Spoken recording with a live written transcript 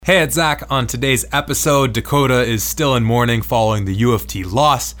Hey, it's Zach. On today's episode, Dakota is still in mourning following the U of T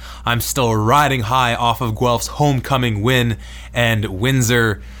loss. I'm still riding high off of Guelph's homecoming win, and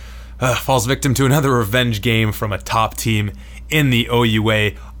Windsor falls victim to another revenge game from a top team in the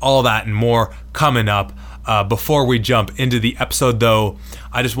OUA. All that and more coming up. Before we jump into the episode, though,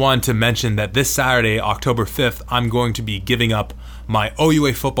 I just wanted to mention that this Saturday, October 5th, I'm going to be giving up my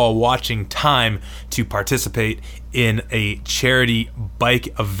OUA football watching time to participate in a charity bike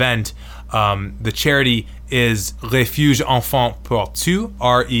event. The charity is Refuge Enfants pour Tous,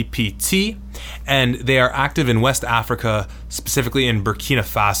 REPT, and they are active in West Africa, specifically in Burkina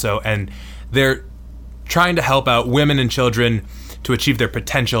Faso, and they're trying to help out women and children to achieve their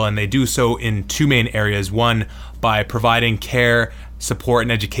potential, and they do so in two main areas. One, by providing care, support,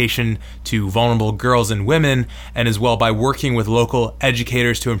 and education to vulnerable girls and women, and as well by working with local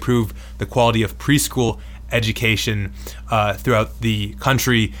educators to improve the quality of preschool education throughout the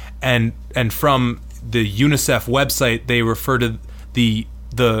country. And from the UNICEF website, they refer to the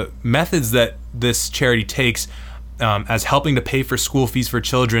methods that this charity takes as helping to pay for school fees for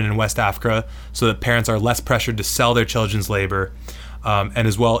children in West Africa so that parents are less pressured to sell their children's labor, and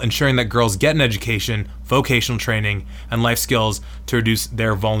as well ensuring that girls get an education, vocational training, and life skills to reduce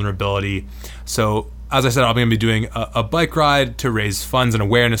their vulnerability. So as I said, I'm going to be doing a bike ride to raise funds and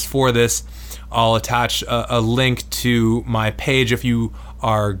awareness for this. I'll attach a link to my page if you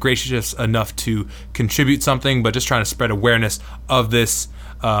are gracious enough to contribute something, but just trying to spread awareness of this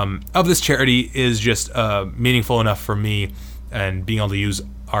charity is just meaningful enough for me, and being able to use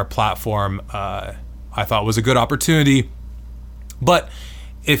our platform I thought was a good opportunity. But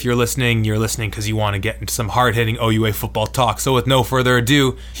if you're listening because you want to get into some hard-hitting OUA football talk. So with no further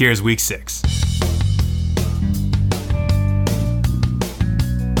ado, here's Week 6.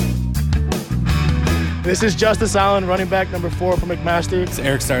 This is Justice Allen, running back number 4 for McMaster. It's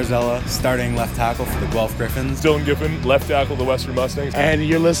Eric Starzella, starting left tackle for the Guelph Griffins. Dylan Giffen, left tackle the Western Mustangs. And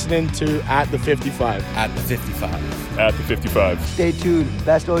you're listening to At the 55. At the 55. At the 55. Stay tuned.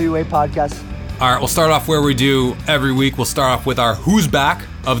 Best OUA podcast. All right, we'll start off where we do every week. We'll start off with our Who's Back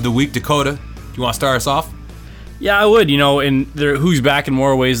of the Week. Dakota, do you want to start us off? Yeah, I would. And who's back in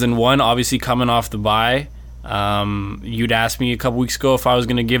more ways than one, obviously coming off the bye. You'd asked me a couple weeks ago if I was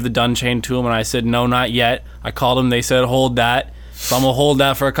going to give the Dun chain to him, and I said no, not yet. I called him, they said hold that, so I'm going to hold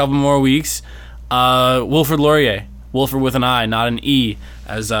that for a couple more weeks. Wilfrid Laurier, Wilfrid with an I, not an E,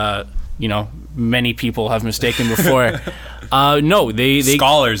 as many people have mistaken before. No, they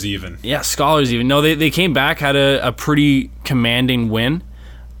scholars even. Yeah, scholars even. No, they came back, had a pretty commanding win,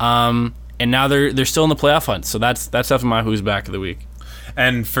 and now they're still in the playoff hunt, so that's definitely my Who's Back of the Week.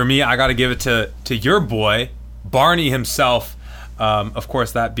 And for me, I got to give it to your boy, Barney himself. Of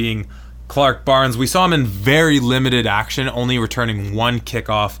course, that being Clark Barnes. We saw him in very limited action, only returning one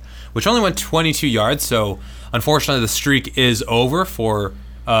kickoff, which only went 22 yards. So, unfortunately, the streak is over for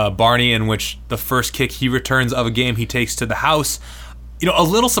Barney, in which the first kick he returns of a game he takes to the house. A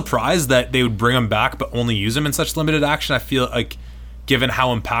little surprised that they would bring him back, but only use him in such limited action. I feel like, given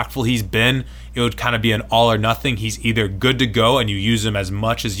how impactful he's been, it would kind of be an all or nothing. He's either good to go and you use him as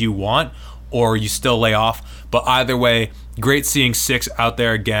much as you want, or you still lay off. But either way, great seeing 6 out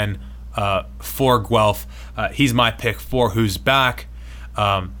there again for Guelph. He's my pick for Who's Back.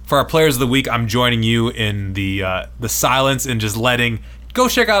 For our Players of the Week, I'm joining you in the silence and just go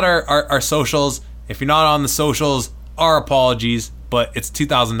check out our socials. If you're not on the socials, our apologies, but it's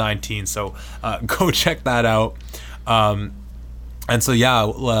 2019, so go check that out. And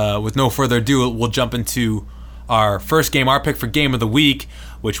so, with no further ado, we'll jump into our first game, our pick for Game of the Week,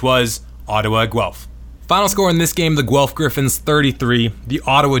 which was Ottawa Guelph. Final score in this game, the Guelph Griffins 33, the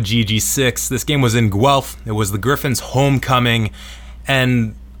Ottawa GG 6. This game was in Guelph. It was the Griffins' homecoming,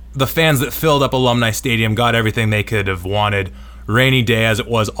 and the fans that filled up Alumni Stadium got everything they could have wanted. Rainy day as it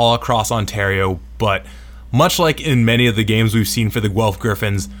was all across Ontario, but much like in many of the games we've seen for the Guelph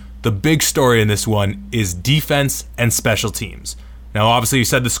Griffins, the big story in this one is defense and special teams. Now, obviously, you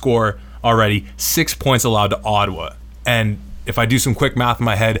said the score already, 6 points allowed to Ottawa. And if I do some quick math in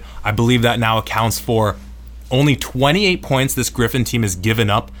my head, I believe that now accounts for only 28 points this Griffin team has given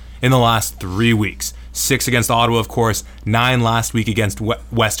up in the last 3 weeks. 6 against Ottawa, of course, 9 last week against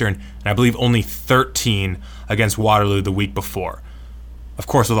Western, and I believe only 13 against Waterloo the week before. Of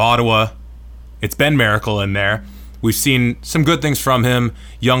course, with Ottawa, it's Ben Miracle in there. We've seen some good things from him,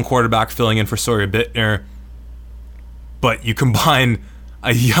 young quarterback filling in for Sawyer Bittner. But you combine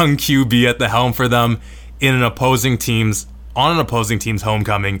a young QB at the helm for them on an opposing team's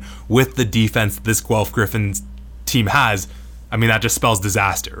homecoming with the defense this Guelph Griffins team has. I mean, that just spells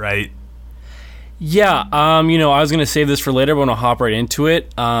disaster, right? Yeah, I was going to save this for later, but I'm going to hop right into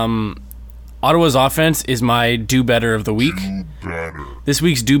it. Ottawa's offense is my do better of the week. This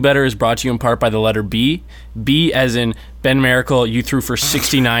week's do better is brought to you in part by the letter B. B as in Ben Miracle, you threw for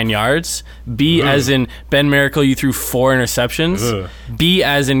 69 yards. B as in Ben Miracle, you threw 4 interceptions. B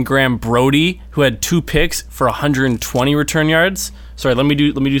as in Graham Brody, who had 2 picks for 120 return yards. Sorry, let me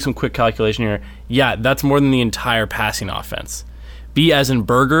do some quick calculation here. Yeah, that's more than the entire passing offense. B as in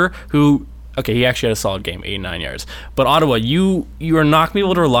Berger, who... Okay, he actually had a solid game, 89 yards. But Ottawa, you are not going to be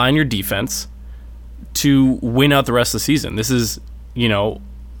able to rely on your defense to win out the rest of the season. This is,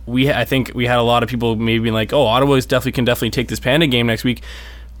 I think we had a lot of people maybe being like, oh, Ottawa can definitely take this Panda game next week.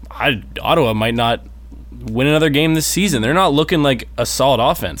 Ottawa might not win another game this season. They're not looking like a solid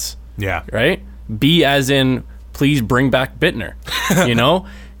offense. Yeah. Right? B as in, please bring back Bittner.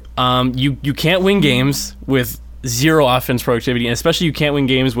 You can't win games with zero offense productivity, and especially you can't win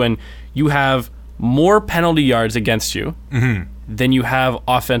games when you have more penalty yards against you than you have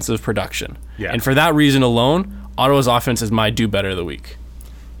offensive production. Yeah. And for that reason alone, Ottawa's offense is my do better of the week.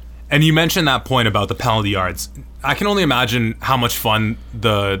 And you mentioned that point about the penalty yards. I can only imagine how much fun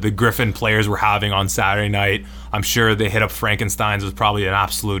the Griffin players were having on Saturday night. I'm sure they hit up Frankenstein's. It was probably an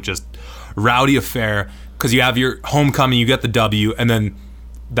absolute just rowdy affair because you have your homecoming, you get the W, and then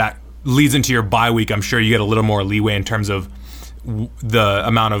that leads into your bye week. I'm sure you get a little more leeway in terms of the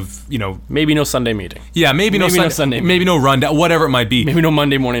amount of, maybe no Sunday meeting. Yeah, maybe no Sunday meeting. Maybe no rundown, whatever it might be. Maybe no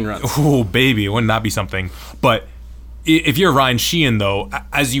Monday morning runs. Oh, baby, wouldn't that be something? But if you're Ryan Sheehan, though,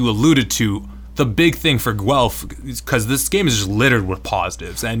 as you alluded to, the big thing for Guelph, because this game is just littered with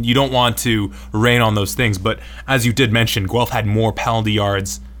positives, and you don't want to rain on those things, but as you did mention, Guelph had more penalty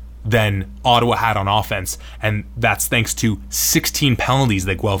yards than Ottawa had on offense, and that's thanks to 16 penalties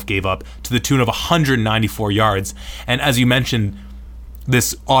that Guelph gave up to the tune of 194 yards. And as you mentioned,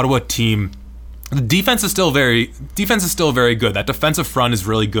 this Ottawa team, the defense is still very good. That defensive front is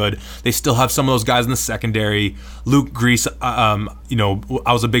really good. They still have some of those guys in the secondary. Luke Grease, I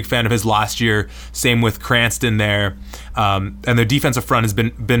was a big fan of his last year. Same with Cranston there, and their defensive front has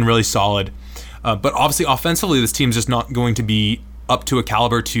been really solid. But obviously, offensively, this team's just not going to be up to a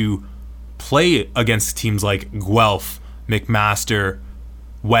caliber to play against teams like Guelph, McMaster,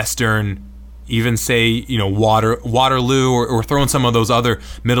 Western, even say, Waterloo, or throw in some of those other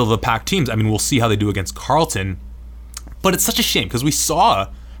middle of the pack teams. I mean, we'll see how they do against Carleton. But it's such a shame because we saw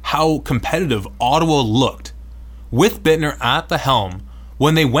how competitive Ottawa looked with Bittner at the helm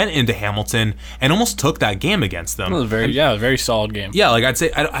when they went into Hamilton and almost took that game against them. It was a very solid game. Yeah, like I'd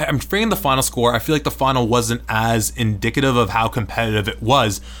say, I'm forgetting the final score. I feel like the final wasn't as indicative of how competitive it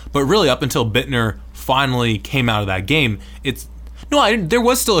was, but really up until Bittner finally came out of that game, there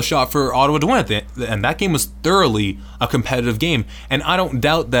was still a shot for Ottawa to win it, and that game was thoroughly a competitive game. And I don't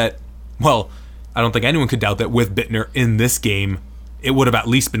doubt that, I don't think anyone could doubt that with Bittner in this game, it would have at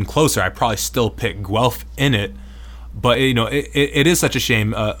least been closer. I'd probably still pick Guelph in it. But it is such a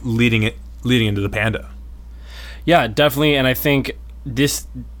shame leading into the Panda. Yeah, definitely, and I think this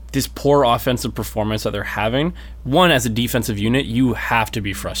poor offensive performance that they're having, one, as a defensive unit, you have to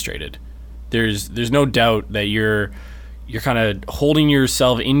be frustrated. There's no doubt that you're kind of holding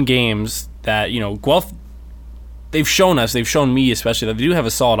yourself in games that Guelph. They've shown me especially that they do have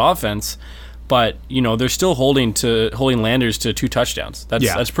a solid offense, but they're still holding Landers to 2 touchdowns.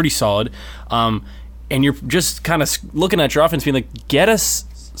 That's pretty solid. And you're just kind of looking at your offense being like, get us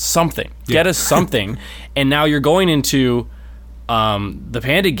something. And now you're going into the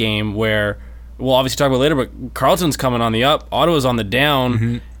Panda game where we'll obviously talk about it later, but Carleton's coming on the up, Ottawa's on the down.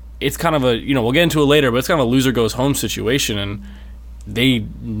 Mm-hmm. It's kind of a, we'll get into it later, but it's kind of a loser goes home situation, and they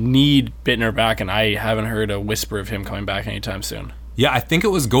need Bittner back, and I haven't heard a whisper of him coming back anytime soon. Yeah, I think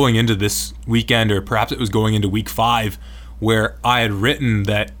it was going into this weekend, or perhaps it was going into week 5, where I had written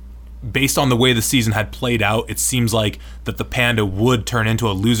that based on the way the season had played out, it seems like that the Panda would turn into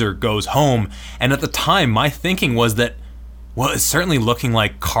a loser goes home. And at the time, my thinking was that, it's certainly looking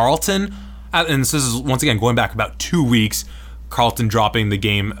like Carleton, and this is, once again, going back about 2 weeks, Carleton dropping the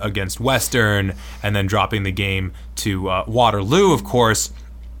game against Western, and then dropping the game to Waterloo, of course,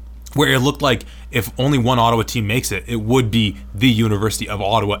 where it looked like if only one Ottawa team makes it, it would be the University of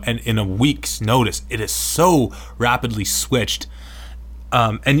Ottawa. And in a week's notice, it is so rapidly switched.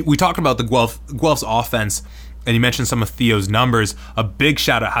 And we talked about the Guelph's offense, and you mentioned some of Theo's numbers. A big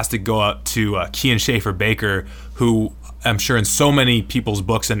shout out has to go out to Kian Schaefer-Baker, who I'm sure in so many people's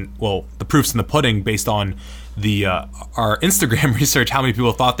books, and the proof's in the pudding based on our Instagram research, how many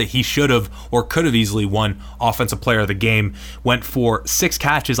people thought that he should have or could have easily won Offensive Player of the Game. Went for 6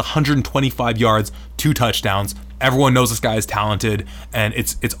 catches, 125 yards, 2 touchdowns. Everyone knows this guy is talented, and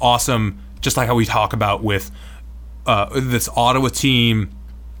it's awesome just like how we talk about with this Ottawa team,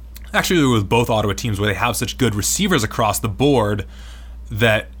 actually with both Ottawa teams, where they have such good receivers across the board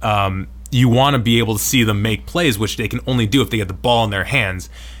that you want to be able to see them make plays, which they can only do if they get the ball in their hands.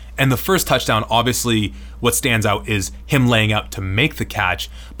 And the first touchdown, obviously, what stands out is him laying out to make the catch.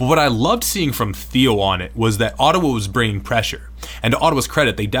 But what I loved seeing from Theo on it was that Ottawa was bringing pressure. And to Ottawa's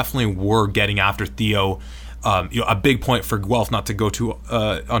credit, they definitely were getting after Theo. A big point for Guelph, not to go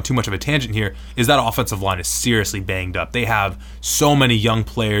on too much of a tangent here, is that offensive line is seriously banged up. They have so many young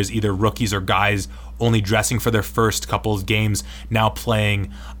players, either rookies or guys only dressing for their first couple of games, now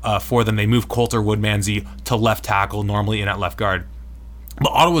playing for them. They move Coulter Woodmansey to left tackle, normally in at left guard.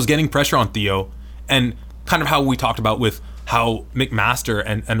 But Ottawa's getting pressure on Theo, and kind of how we talked about with how McMaster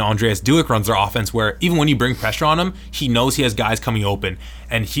and Andreas Duick runs their offense, where even when you bring pressure on him, he knows he has guys coming open.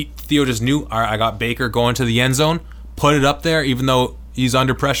 And Theo just knew, all right, I got Baker going to the end zone, put it up there, even though he's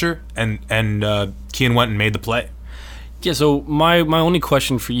under pressure, and Kean went and made the play. Yeah, so my only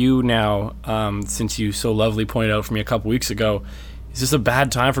question for you now, since you so lovely pointed out for me a couple weeks ago, is this a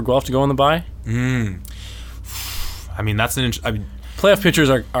bad time for Guelph to go on the bye? I mean, that's playoff pictures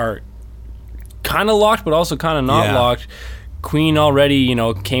are kind of locked, but also kind of not locked. Queen already,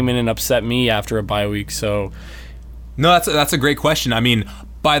 came in and upset me after a bye week. So, no, that's a great question. I mean,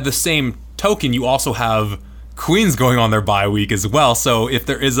 by the same token, you also have Queens going on their bye week as well. So if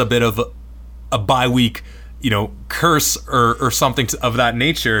there is a bit of a bye week, curse or something of that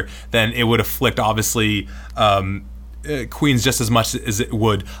nature, then it would afflict obviously Queens just as much as it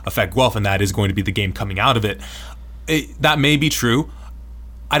would affect Guelph, and that is going to be the game coming out of it. That may be true.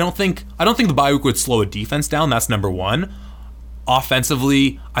 I don't think the bye week would slow a defense down. That's number one.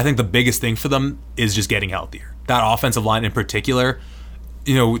 Offensively, I think the biggest thing for them is just getting healthier. That offensive line in particular,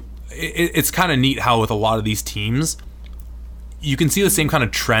 it's kind of neat how with a lot of these teams, you can see the same kind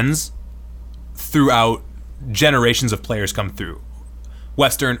of trends throughout generations of players come through.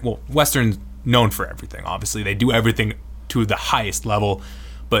 Western's known for everything. Obviously, they do everything to the highest level,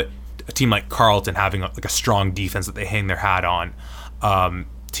 but a team like Carleton having a strong defense that they hang their hat on.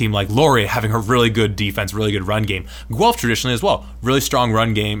 Team like Laurier having a really good defense, really good run game. Guelph traditionally as well, really strong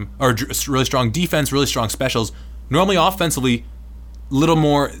run game, or really strong defense, really strong specials. Normally offensively, little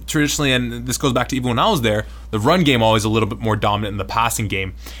more traditionally, and this goes back to even when I was there, the run game always a little bit more dominant in the passing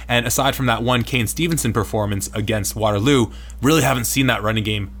game. And aside from that one Kane Stevenson performance against Waterloo, really haven't seen that running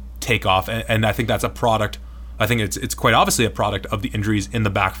game take off. And I think that's a product. I think it's quite obviously a product of the injuries in the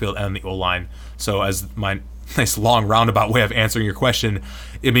backfield and the O-line. So as my nice long roundabout way of answering your question,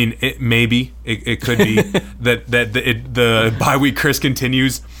 I mean, it could be that the bye week curse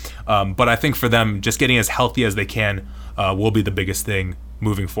continues, but I think for them, just getting as healthy as they can will be the biggest thing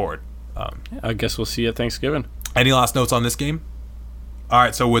moving forward. I guess we'll see you at Thanksgiving. Any last notes on this game? All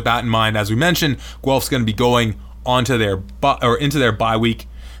right, so with that in mind, as we mentioned, Guelph's going to be going into their bye week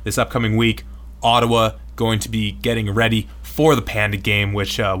this upcoming week. Ottawa going to be getting ready for the Panda game,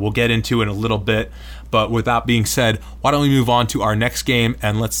 which we'll get into in a little bit. But with that being said, why don't we move on to our next game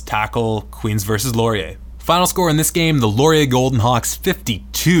and let's tackle Queens versus Laurier. Final score in this game, the Laurier Golden Hawks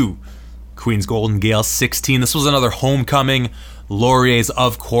 52, Queens Golden Gales 16. This was another homecoming. Laurier's,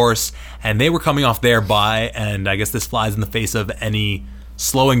 of course, and they were coming off their bye, and I guess this flies in the face of any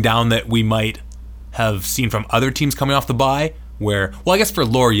slowing down that we might have seen from other teams coming off the bye. Where, well, I guess for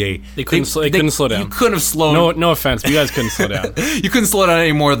Laurier, they couldn't slow down. You couldn't have slowed. No offense, but you guys couldn't slow down. You couldn't slow down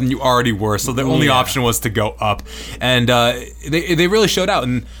any more than you already were. So the only option was to go up, and they really showed out.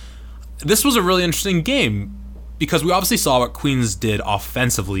 And this was a really interesting game because we obviously saw what Queens did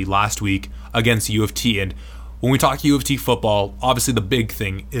offensively last week against U of T. And when we talk U of T football, obviously the big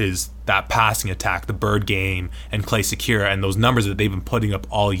thing is that passing attack, the Bird game and Clay Secura, and those numbers that they've been putting up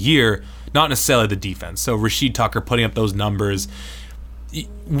all year. Not necessarily the defense. So Rashid Tucker putting up those numbers,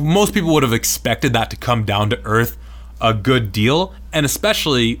 most people would have expected that to come down to earth a good deal. And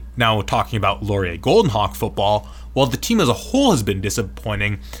especially now talking about Laurier Golden Hawk football, while the team as a whole has been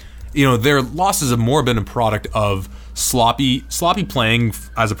disappointing, their losses have more been a product of sloppy playing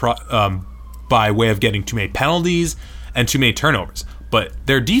as by way of getting too many penalties and too many turnovers. But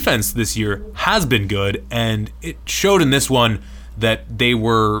their defense this year has been good, and it showed in this one that they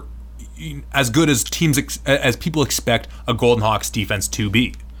were as good as as people expect a Golden Hawks defense to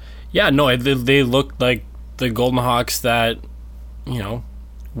be. Yeah, no, they looked like the Golden Hawks that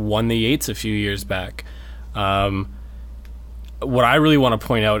won the Yates a few years back. What I really want to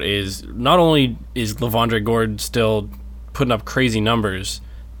point out is not only is Lavondre Gord still putting up crazy numbers,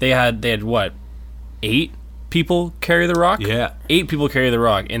 they had what, 8 people carry the rock? Yeah, 8 people carry the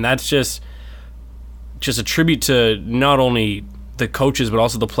rock, and that's just a tribute to not only the coaches, but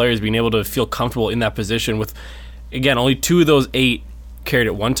also the players being able to feel comfortable in that position with, again, only 2 of those 8 carried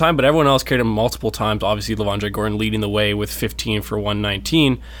it one time, but everyone else carried it multiple times. Obviously, Lavondre Gordon leading the way with 15 for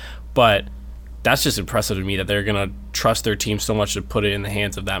 119, but that's just impressive to me that they're going to trust their team so much to put it in the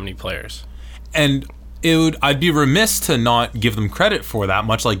hands of that many players. And I'd be remiss to not give them credit for that,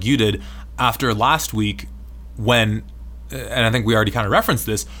 much like you did after last week when, and I think we already kind of referenced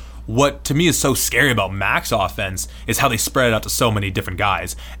this, what to me is so scary about Mac's offense is how they spread it out to so many different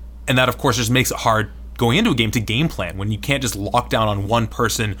guys. And that, of course, just makes it hard going into a game to game plan when you can't just lock down on one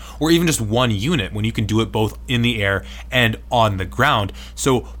person or even just one unit when you can do it both in the air and on the ground.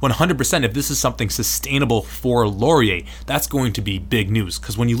 So 100%, if this is something sustainable for Laurier, that's going to be big news,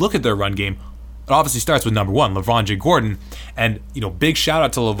 because when you look at their run game, it obviously starts with number 1, Lavondre Gordon, and big shout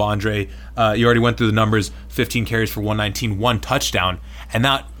out to Lavondre. You already went through the numbers: 15 carries for 119, 1 touchdown, and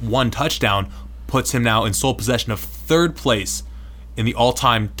that 1 touchdown puts him now in sole possession of 3rd place in the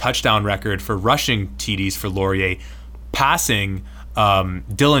all-time touchdown record for rushing TDs for Laurier, passing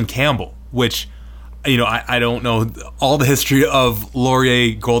Dylan Campbell, which, I don't know all the history of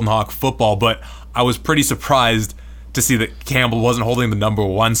Laurier Golden Hawk football, but I was pretty surprised to see that Campbell wasn't holding the number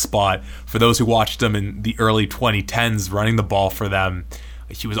 1 spot. For those who watched him in the early 2010s running the ball for them,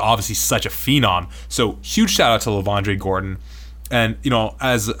 he was obviously such a phenom. So huge shout out to Lavondre Gordon. And,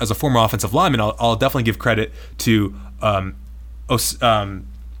 as a former offensive lineman, I'll definitely give credit to Osei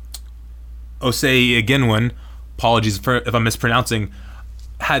Iginwin, apologies if I'm mispronouncing,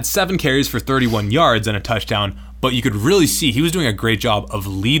 had 7 carries for 31 yards and a touchdown, but you could really see he was doing a great job of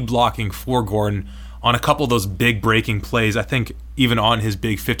lead blocking for Gordon on a couple of those big breaking plays. I think even on his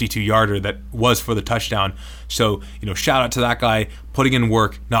big 52-yarder that was for the touchdown. So, shout out to that guy putting in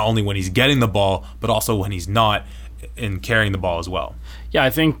work not only when he's getting the ball, but also when he's not, in carrying the ball as well. Yeah,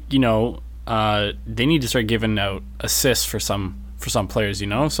 I think, they need to start giving out assists for some players.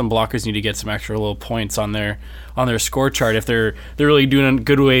 Some blockers need to get some extra little points on their score chart if they're really doing a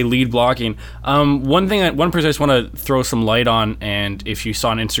good way lead blocking. One person I just want to throw some light on, and if you saw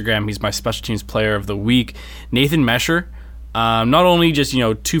on Instagram, he's my special teams player of the week, Nathan Mesher. Not only just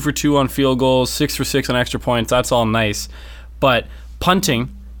 2 for 2 on field goals, 6 for 6 on extra points, that's all nice, but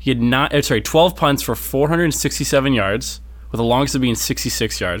punting, he had 12 punts for 467 yards, with the longest of being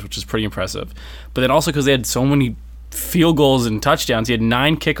 66 yards, which is pretty impressive. But then also because they had so many field goals and touchdowns, he had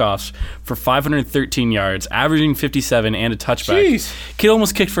 9 kickoffs for 513 yards, averaging 57 and a touchback. Jeez. Kid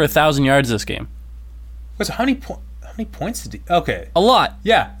almost kicked for 1,000 yards this game. Wait, so how many points did he? Okay, a lot.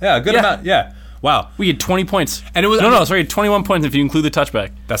 Yeah, a good amount. Yeah, wow. We had 20 points, and it was 21 points if you include the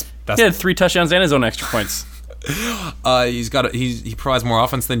touchback. That's he had 3 touchdowns and his own extra points. He provides more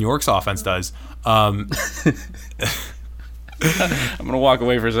offense than York's offense does. I'm gonna walk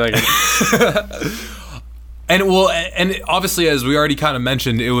away for a second. And obviously, as we already kind of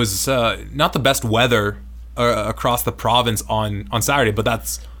mentioned, it was not the best weather across the province on Saturday, but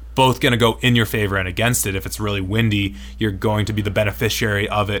that's both going to go in your favor and against it. If it's really windy, you're going to be the beneficiary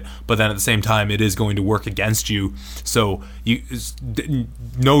of it, but then at the same time, it is going to work against you. So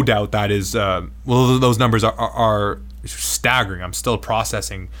no doubt that is, those numbers are staggering. I'm still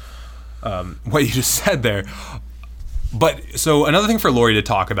processing what you just said there. But so another thing for Laurier to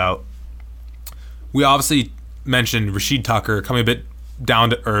talk about, we obviously mentioned Rashid Tucker coming a bit down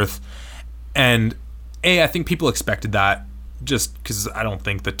to earth, and I think people expected that, just because I don't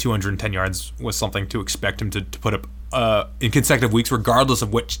think the 210 yards was something to expect him to put up in consecutive weeks, regardless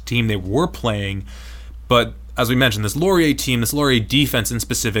of which team they were playing. But as we mentioned, this Laurier team, this Laurier defense in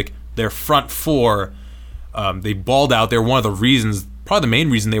specific, their front four, they balled out. They're one of the reasons, probably the main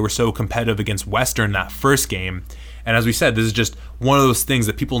reason, they were so competitive against Western that first game. And as we said, this is just one of those things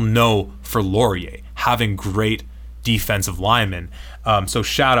that people know for Laurier, having great defensive linemen. So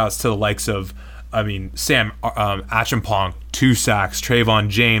shout outs to the likes of, Sam Achimpong, 2 sacks, Trayvon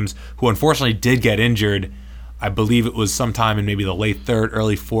James, who unfortunately did get injured. I believe it was sometime in maybe the late 3rd,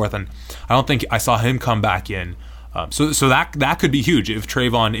 early 4th, and I don't think I saw him come back in. So that could be huge if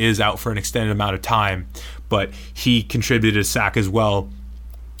Trayvon is out for an extended amount of time, but he contributed a sack as well,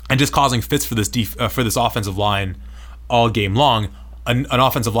 and just causing fits for this offensive line all game long. An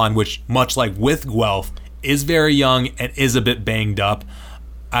offensive line which, much like with Guelph, is very young and is a bit banged up.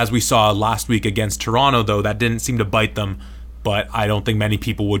 As we saw last week against Toronto, though, that didn't seem to bite them, but I don't think many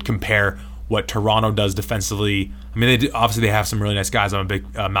people would compare what Toronto does defensively. Obviously they have some really nice guys. I'm a big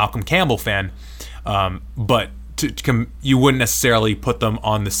Malcolm Campbell fan, but you wouldn't necessarily put them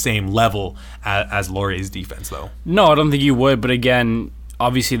on the same level as Laurier's defense, though. No, I don't think you would, but again,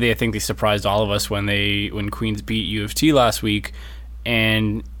 obviously I think they surprised all of us when Queens beat U of T last week,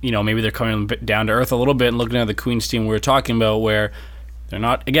 and maybe they're coming down to earth a little bit and looking at the Queens team we were talking about, where they're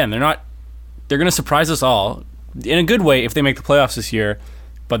going to surprise us all in a good way if they make the playoffs this year,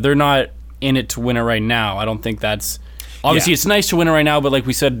 but they're not in it to win it right now. I don't think that's obviously It's nice to win it right now, but like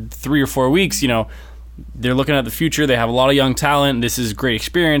we said, 3 or 4 weeks, they're looking at the future. They have a lot of young talent. This is great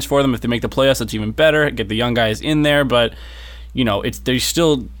experience for them. If they make the playoffs, that's even better. Get the young guys in there, but they're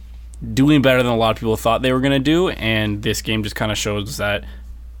still doing better than a lot of people thought they were going to do, and this game just kind of shows that,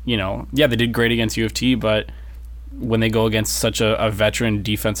 they did great against U of T, but when they go against such a veteran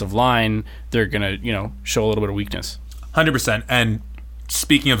defensive line, they're going to, show a little bit of weakness. 100%. And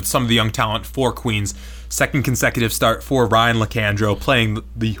speaking of some of the young talent for Queens, second consecutive start for Ryan LeCandro, playing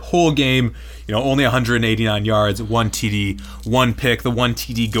the whole game, only 189 yards, 1 TD, 1 pick, the 1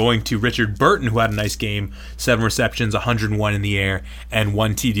 TD going to Richard Burton, who had a nice game, 7 receptions, 101 in the air, and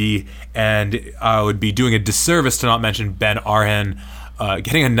 1 TD. And I would be doing a disservice to not mention Ben Arhan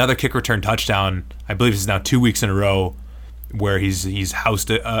getting another kick return touchdown. I believe this is now 2 weeks in a row where he's housed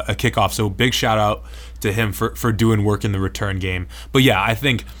a kickoff. So big shout out to him for doing work in the return game. But yeah, I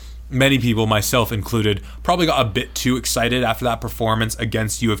think many people, myself included, probably got a bit too excited after that performance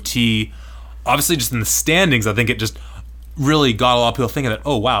against U of T. Obviously, just in the standings, I think it just really got a lot of people thinking that,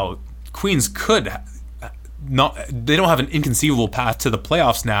 oh wow, Queens could not. They don't have an inconceivable path to the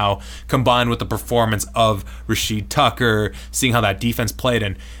playoffs now. Combined with the performance of Rashid Tucker, seeing how that defense played,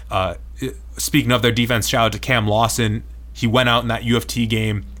 and speaking of their defense, shout out to Cam Lawson. He went out in that U of T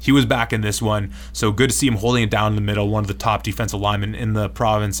game. He was back in this one. So good to see him holding it down in the middle. One of the top defensive linemen in the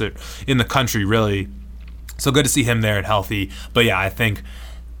province, in the country, really. So good to see him there and healthy. But yeah, I think,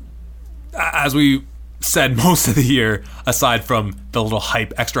 as we said most of the year, aside from the little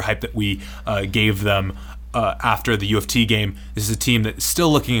extra hype that we gave them after the U of T game, this is a team that's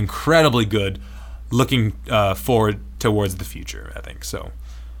still looking incredibly good, looking forward towards the future, I think. So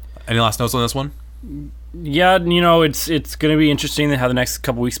any last notes on this one? Yeah, it's going to be interesting how the next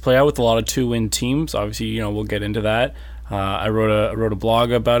couple weeks play out with a lot of 2-win teams. Obviously, we'll get into that. I wrote a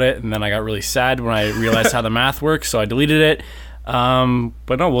blog about it, and then I got really sad when I realized how the math works, so I deleted it.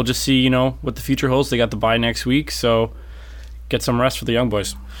 But no, we'll just see, what the future holds. They got the bye next week, so get some rest for the young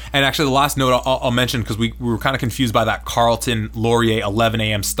boys. And actually, the last note I'll mention, because we were kind of confused by that Carleton-Laurier 11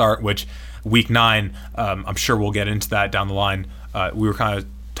 a.m. start, which week 9, I'm sure we'll get into that down the line. We were kind of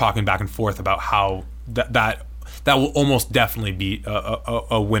talking back and forth about how that will almost definitely be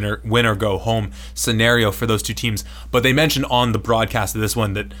a winner go home scenario for those two teams. But they mentioned on the broadcast of this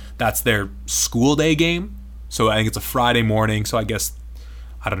one that that's their school day game. So I think it's a Friday morning. So I guess,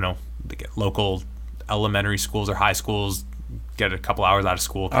 I don't know, they get local elementary schools or high schools get a couple hours out of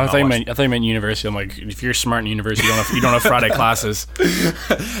school. I thought you meant university. I'm like, if you're smart in university, you don't have Friday classes.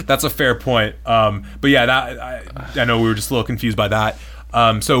 That's a fair point. But yeah, I know we were just a little confused by that.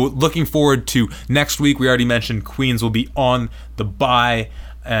 So looking forward to next week. We already mentioned Queens will be on the bye,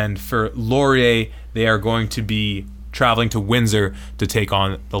 and for Laurier, they are going to be traveling to Windsor to take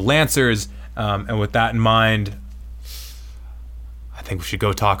on the Lancers. And with that in mind, I think we should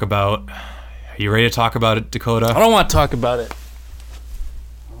go talk about. Are you ready to talk about it, Dakota? I don't want to talk about it.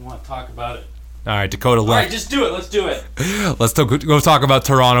 All right, Dakota left. All right, just do it. Let's do it. Let's go talk about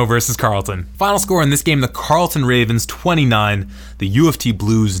Toronto versus Carleton. Final score in this game, the Carleton Ravens 29, the U of T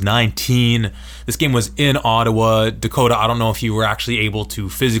Blues 19. This game was in Ottawa. Dakota, I don't know if you were actually able to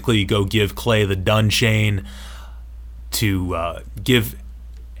physically go give Clay the dun chain to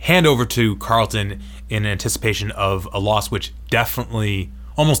hand over to Carleton in anticipation of a loss, which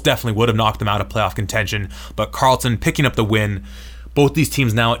almost definitely would have knocked them out of playoff contention. But Carleton picking up the win. Both these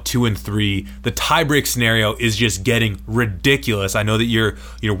teams now at 2-3. The tiebreak scenario is just getting ridiculous. I know that you're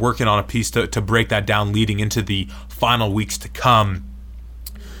working on a piece to break that down leading into the final weeks to come.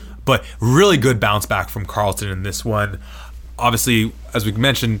 But really good bounce back from Carleton in this one. Obviously, as we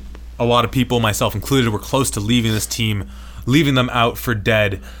mentioned, a lot of people, myself included, were close to leaving this team, leaving them out for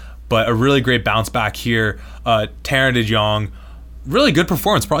dead. But a really great bounce back here. Taron De Jong, really good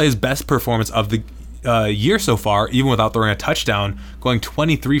performance, probably his best performance of the year so far, even without throwing a touchdown, going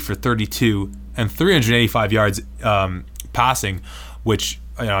 23 for 32 and 385 yards passing, which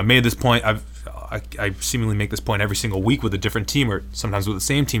I made this point. I seemingly make this point every single week with a different team, or sometimes with the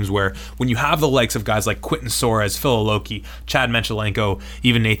same teams, where when you have the likes of guys like Quinton Soares, Phil Oloki, Chad Menchelenko,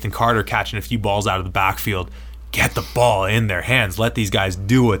 even Nathan Carter catching a few balls out of the backfield, get the ball in their hands. Let these guys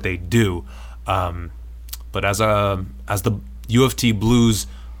do what they do. But as the U of T Blues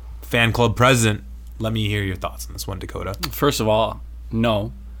fan club president, let me hear your thoughts on this one, Dakota. First of all,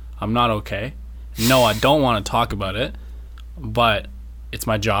 no, I'm not okay. No, I don't want to talk about it, but it's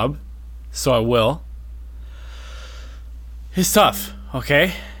my job, so I will. It's tough,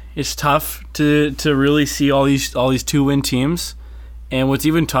 okay? It's tough to really see all these 2-win teams. And what's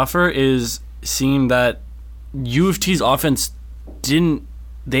even tougher is seeing that U of T's offense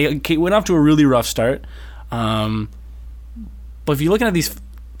they went off to a really rough start. But if you're looking at these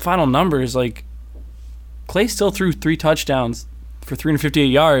final numbers, like Clay still threw 3 touchdowns for 358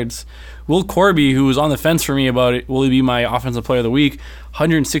 yards. Will Corby, who was on the fence for me about it, will he be my offensive player of the week?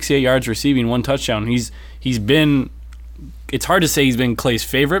 168 yards receiving, 1 touchdown. He's been. It's hard to say he's been Clay's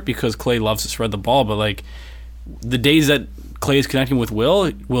favorite because Clay loves to spread the ball, but like the days that Clay is connecting with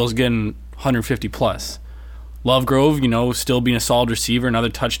Will's getting 150 plus. Lovegrove, still being a solid receiver, another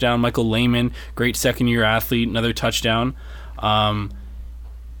touchdown. Michael Lehman, great second-year athlete, another touchdown. But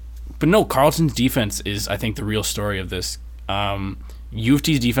no, Carleton's defense is, I think, the real story of this. U of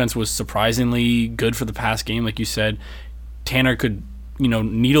T's defense was surprisingly good for the past game, like you said. Tanner could,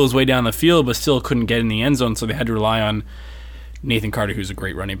 needle his way down the field, but still couldn't get in the end zone, so they had to rely on Nathan Carter, who's a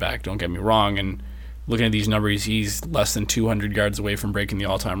great running back, don't get me wrong. And looking at these numbers, he's less than 200 yards away from breaking the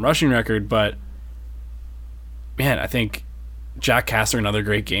all-time rushing record. But, man, I think Jack Casser, another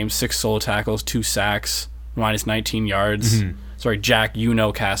great game. 6 solo tackles, 2 sacks, minus 19 yards. Mm-hmm. Sorry, Jack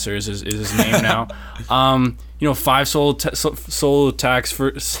Casser is his name now. 5 solo tacks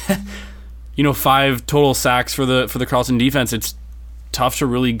for 5 total sacks for the Carleton defense. It's tough to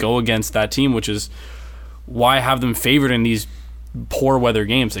really go against that team, which is why I have them favored in these poor weather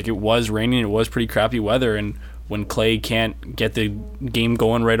games. Like, it was raining, it was pretty crappy weather, and when Clay can't get the game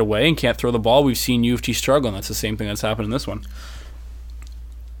going right away and can't throw the ball, we've seen U of T struggle, and that's the same thing that's happened in this one.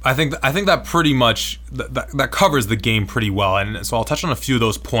 I think that pretty much that covers the game pretty well, and so I'll touch on a few of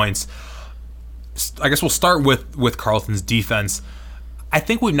those points. I guess we'll start with Carleton's defense. I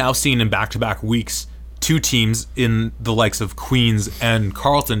think we've now seen in back-to-back weeks 2 teams in the likes of Queens and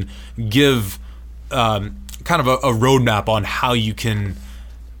Carleton give kind of a roadmap on how you can,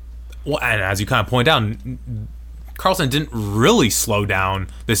 well, and as you kind of point out, Carleton didn't really slow down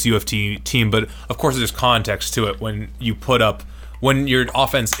this U of T team, but of course there's context to it. When your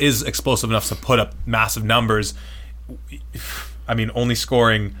offense is explosive enough to put up massive numbers, only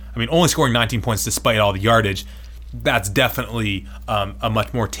scoring 19 points despite all the yardage, that's definitely a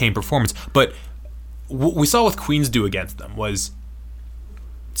much more tame performance. But what we saw with Queens do against them was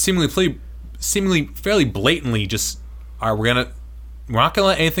seemingly fairly blatantly just, all right, we're not gonna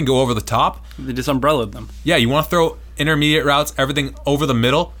let anything go over the top. They just umbrellaed them. Yeah, you want to throw intermediate routes, everything over the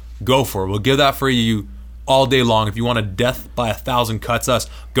middle, go for it. We'll give that for you all day long. If you want a death by 1,000 cuts us,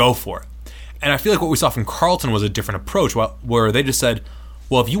 go for it. And I feel like what we saw from Carleton was a different approach, where they just said,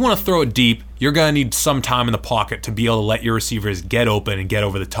 well, if you want to throw it deep, you're going to need some time in the pocket to be able to let your receivers get open and get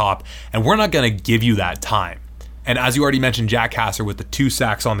over the top, and we're not going to give you that time. And as you already mentioned, Jack Casser with the 2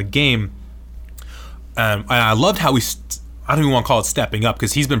 sacks on the game, and I loved how I don't even want to call it stepping up,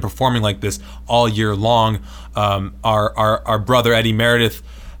 because he's been performing like this all year long. Our brother Eddie Meredith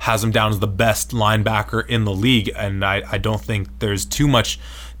has him down as the best linebacker in the league, and I don't think there's too much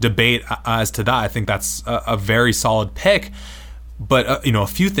debate as to that. I think that's a very solid pick. But a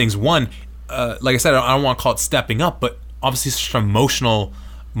few things. One, like I said, I don't want to call it stepping up, but obviously such an emotional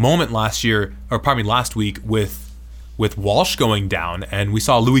moment last week with Walsh going down, and we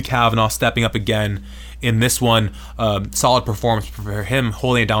saw Louis Kavanaugh stepping up again in this one. Solid performance for him,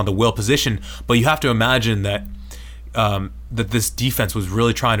 holding it down to will position. But you have to imagine that that this defense was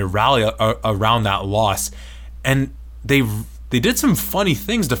really trying to rally around that loss, and they did some funny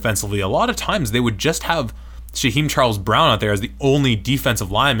things defensively. A lot of times they would just have Shaheem Charles Brown out there as the only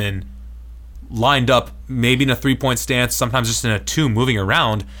defensive lineman lined up, maybe in a 3-point stance, sometimes just in a 2, moving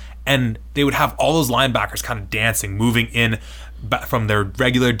around, and they would have all those linebackers kind of dancing, moving in from their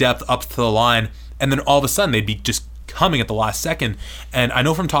regular depth up to the line, and then all of a sudden they'd be just coming at the last second. And I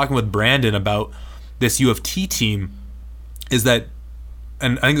know from talking with Brandon about this U of T team is that,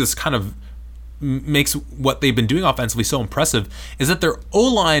 and I think this kind of makes what they've been doing offensively so impressive, is that their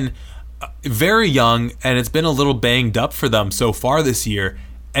O-line, very young, and it's been a little banged up for them so far this year.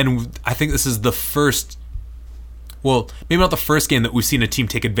 And I think this is the first, well, maybe not the first game that we've seen a team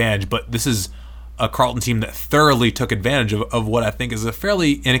take advantage, but this is a Carleton team that thoroughly took advantage of what I think is a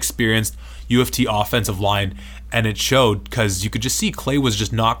fairly inexperienced U of T offensive line, and it showed, because you could just see Clay was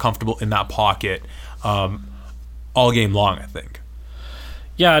just not comfortable in that pocket all game long, I think.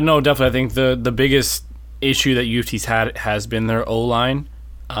 Yeah, no, definitely. I think the biggest issue that U of T's had has been their O-line,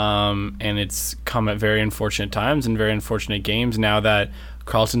 and it's come at very unfortunate times and very unfortunate games. Now that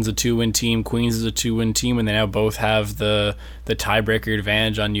Carleton's a 2-win team, Queens is a 2-win team, and they now both have the tiebreaker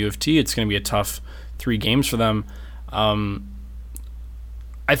advantage on U of T, it's going to be a tough 3 games for them.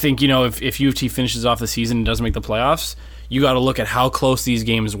 I think, if U of T finishes off the season and doesn't make the playoffs, you got to look at how close these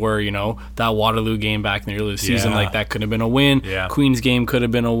games were. You know, that Waterloo game back in the early season, Yeah. like that could have been a win. Yeah. Queens game could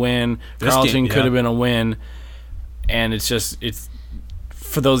have been a win. This Carleton game, could yeah. have been a win. And it's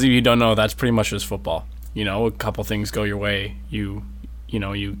for those of you who don't know, that's pretty much just football. You know, a couple things go your way, you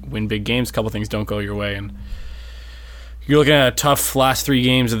win big games. A couple things don't go your way, and you're looking at a tough last 3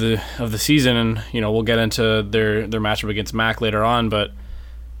 games of the season. And you know, we'll get into their matchup against Mac later on, but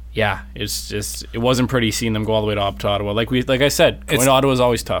yeah, it wasn't pretty seeing them go all the way to Ottawa. Like I said, going to Ottawa is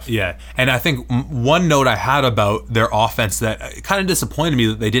always tough. Yeah, and I think one note I had about their offense that kind of disappointed me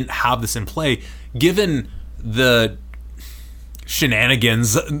that they didn't have this in play, given the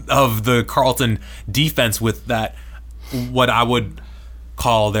shenanigans of the Carleton defense with that, what I would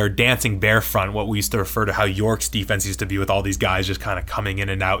call their dancing bear front, what we used to refer to how York's defense used to be, with all these guys just kind of coming in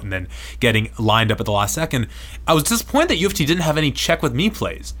and out and then getting lined up at the last second. I was disappointed that U of T didn't have any check with me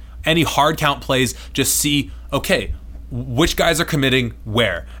plays, any hard count plays, just see, okay, which guys are committing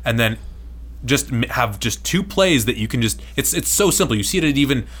where, and then just have just 2 plays that you can just, it's so simple. You see it at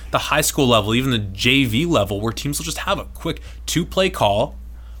even the high school level, even the JV level, where teams will just have a quick 2-play call,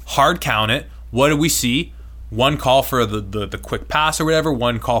 hard count it. What do we see? 1 call for the quick pass or whatever,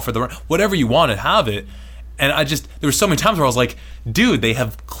 1 call for the run, whatever you want to have it. And there were so many times where I was like, dude, they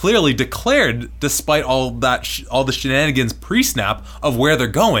have clearly declared, despite all that all the shenanigans pre-snap of where they're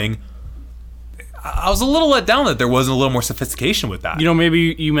going. I was a little let down that there wasn't a little more sophistication with that. You know,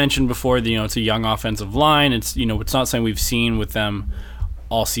 maybe you mentioned before that, you know, it's a young offensive line. It's, you know, it's not something we've seen with them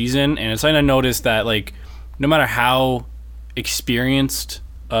all season, and it's something I noticed that, like, no matter how experienced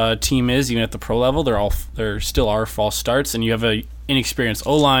a team is, even at the pro level, there still are false starts, and you have a inexperienced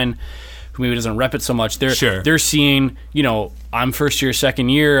O-line who maybe doesn't rep it so much. They're seeing, you know, I'm first year, second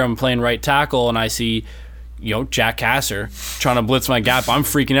year, I'm playing right tackle, and I see, you know, Jack Kasser trying to blitz my gap. I'm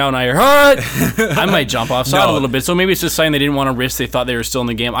freaking out, and I hear, "Hut!" I might jump offside a little bit. So maybe it's just something they didn't want to risk. They thought they were still in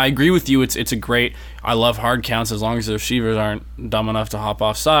the game. I agree with you. It's a great. I love hard counts as long as the receivers aren't dumb enough to hop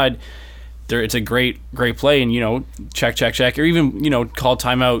offside. It's a great play, and you know, check, or even, you know, call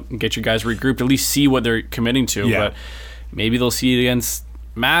timeout and get your guys regrouped. At least see what they're committing to. Yeah. But maybe they'll see it against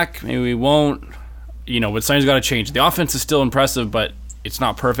Mac. Maybe we won't. You know, but something's got to change. The offense is still impressive, but it's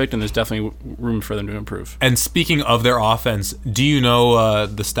not perfect, and there's definitely room for them to improve. And speaking of their offense, do you know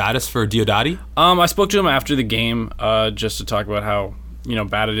the status for Diodati? I spoke to him after the game just to talk about how, you know,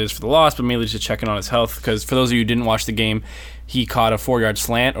 bad it is for the loss, but mainly just to check in on his health. Because for those of you who didn't watch the game, he caught a 4-yard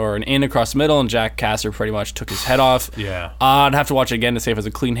slant or an in across the middle, and Jack Kasser pretty much took his head off. Yeah. I'd have to watch it again to say if it was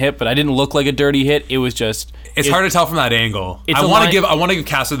a clean hit, but I didn't look like a dirty hit. It was just... It's hard to tell from that angle. It's I a want line- to give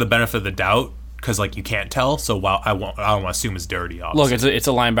Kasser the benefit of the doubt, because like you can't tell, so I don't want to assume it's dirty. Obviously. Look, it's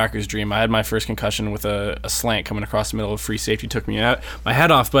a linebacker's dream. I had my first concussion with a slant coming across the middle of free safety, took me out, my head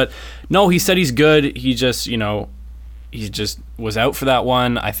off. But no, he said he's good. He just, you know, he just was out for that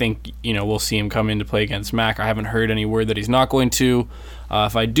one. I think, you know, we'll see him come into play against Mac. I haven't heard any word that he's not going to.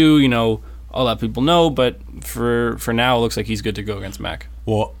 If I do, you know, I'll let people know. But for now, it looks like he's good to go against Mac.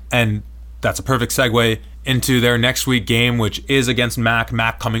 Well, and that's a perfect segue into their next week game, which is against Mac.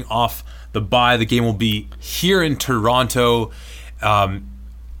 Mac coming off the bye. The game will be here in Toronto.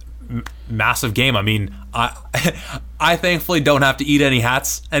 Massive game. I mean, I thankfully don't have to eat any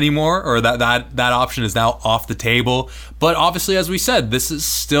hats anymore, or that option is now off the table. But obviously, as we said,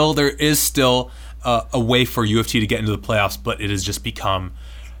 there is still a way for U of T to get into the playoffs, but it has just become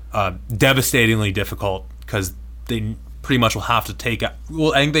devastatingly difficult because they pretty much will have to take.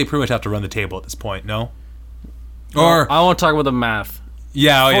 Well, I think they pretty much have to run the table at this point. No, or I want to talk about the math.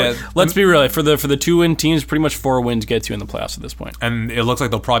 Yeah. Let's be real. For the 2-win teams, pretty much 4 wins gets you in the playoffs at this point. And it looks like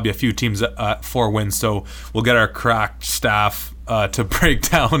there'll probably be a few teams at 4 wins. So we'll get our crack staff to break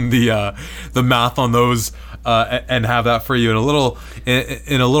down the math on those and have that for you in a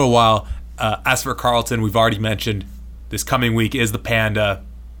little while. As for Carleton, we've already mentioned this coming week is the Panda,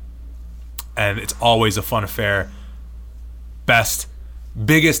 and it's always a fun affair.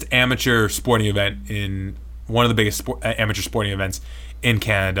 Biggest amateur sporting event in one of the biggest amateur sporting events in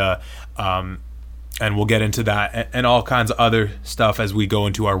Canada, and we'll get into that and all kinds of other stuff as we go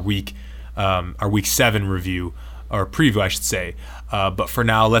into our week 7 review or preview, I should say. But for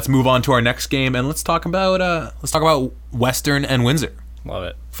now, let's move on to our next game and let's talk about Western and Windsor. Love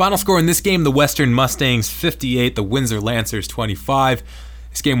it. Final score in this game: the Western Mustangs 58, the Windsor Lancers 25.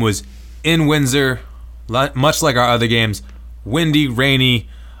 This game was in Windsor, much like our other games. Windy, rainy,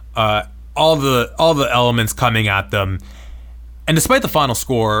 all the elements coming at them. And despite the final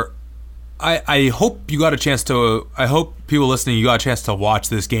score, I hope you got a chance to. I hope people listening, you got a chance to watch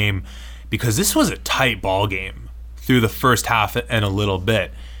this game, because this was a tight ball game through the first half and a little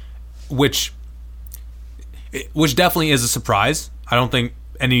bit, which which definitely is a surprise. I don't think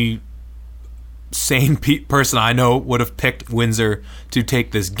any sane person I know would have picked Windsor to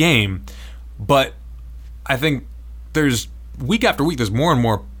take this game, but I think there's week after week there's more and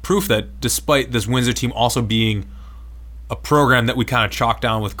more proof that despite this Windsor team also being a program that we kind of chalk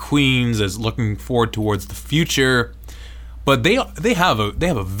down with Queens as looking forward towards the future, but they have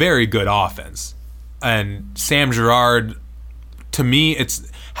a very good offense. And Sam Girard, to me,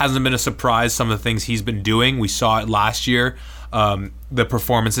 hasn't been a surprise. Some of the things he's been doing, we saw it last year. The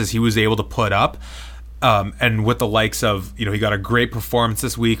performances he was able to put up, and with the likes of, he got a great performance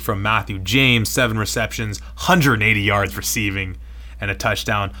this week from Matthew James, 7 receptions, 180 yards receiving, and a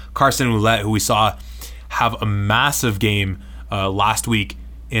touchdown. Carson Ouellette, who we saw have a massive game last week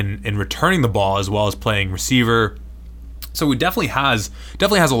in returning the ball as well as playing receiver. So he definitely has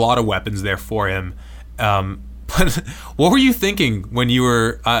a lot of weapons there for him. But what were you thinking when you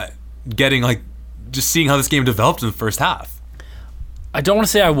were just seeing how this game developed in the first half? I don't want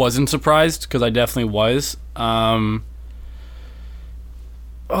to say I wasn't surprised, because I definitely was. I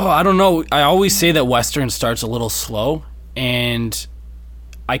don't know. I always say that Western starts a little slow, and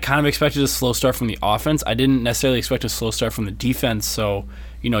I kind of expected a slow start from the offense. I didn't necessarily expect a slow start from the defense. So,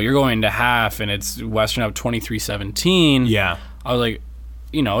 you're going into half, and it's Western up 23-17. Yeah. I was like,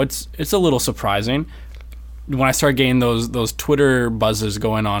 it's a little surprising. When I started getting those Twitter buzzes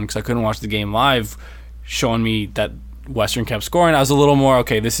going on, because I couldn't watch the game live, showing me that Western kept scoring, I was a little more,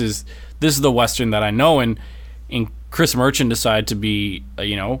 okay, this is the Western that I know, and Chris Merchant decided to be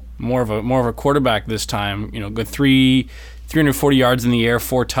more of a quarterback this time. Good 340 yards in the air,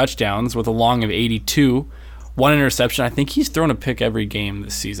 4 touchdowns with a long of 82, 1 interception. I think he's thrown a pick every game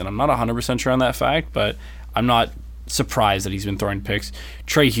this season. I'm not 100% sure on that fact, but I'm not surprised that he's been throwing picks.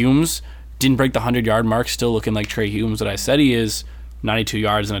 Trey Humes didn't break the 100-yard mark, still looking like Trey Humes that I said he is, 92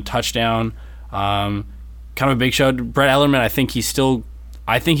 yards and a touchdown. Kind of a big show. Brett Ellerman, I think he's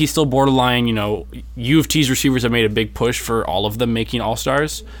still borderline. U of T's receivers have made a big push for all of them making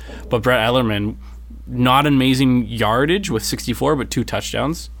All-Stars, but Brett Ellerman, not amazing yardage with 64, but 2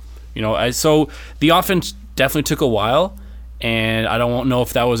 touchdowns. So the offense definitely took a while, and I don't know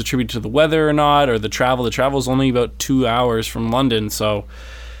if that was attributed to the weather or not, or the travel. The travel is only about 2 hours from London, so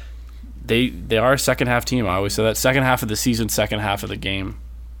they are a second half team. I always say that second half of the season, second half of the game.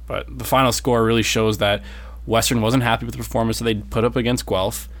 But the final score really shows that Western wasn't happy with the performance that they put up against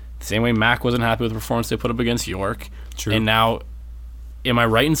Guelph. The same way Mac wasn't happy with the performance they put up against York. True. And now, am I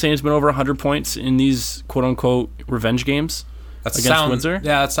right in saying it's been over 100 points in these quote-unquote revenge games against Windsor?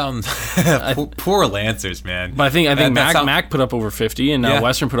 Yeah, that sounds poor Lancers, man. But I think Mac put up over 50, and now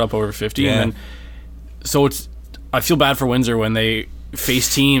Western put up over 50. Yeah. And then, so I feel bad for Windsor when they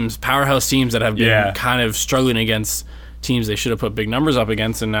face powerhouse teams that have been kind of struggling against teams they should have put big numbers up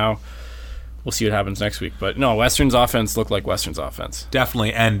against, and now we'll see what happens next week. But no, Western's offense looked like Western's offense.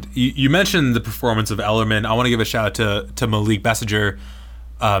 Definitely. And you mentioned the performance of Ellerman. I want to give a shout out to Malik Bessinger,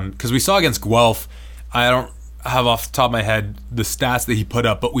 because we saw against Guelph, I don't have off the top of my head the stats that he put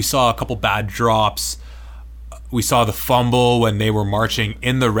up, but we saw a couple bad drops. We saw the fumble when they were marching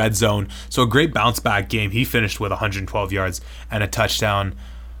in the red zone. So a great bounce back game. He finished with 112 yards and a touchdown.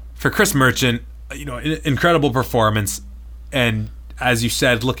 For Chris Merchant, incredible performance. And as you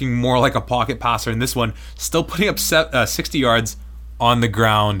said, looking more like a pocket passer in this one, still putting up 60 yards on the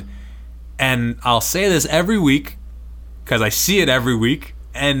ground. And I'll say this every week, because I see it every week.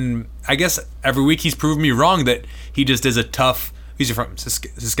 And I guess every week he's proven me wrong that he just is a tough... He's from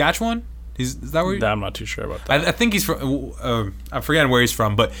Saskatchewan? Is that where I'm not too sure about that. I think he's from... I'm forgetting where he's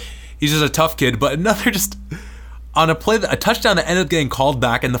from, but he's just a tough kid. But another just... On a play, a touchdown that ended up getting called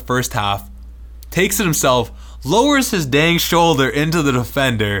back in the first half, takes it himself, lowers his dang shoulder into the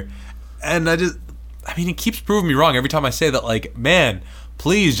defender, and he keeps proving me wrong every time I say that, man,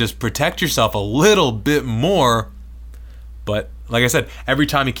 please just protect yourself a little bit more. But like I said, every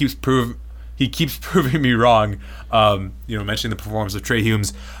time he keeps proving me wrong. Mentioning the performance of Trey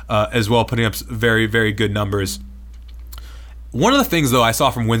Humes as well, putting up very, very good numbers. One of the things, though, I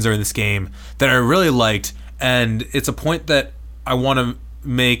saw from Windsor in this game that I really liked, and it's a point that I want to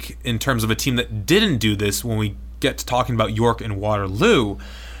make in terms of a team that didn't do this when we get to talking about York and Waterloo,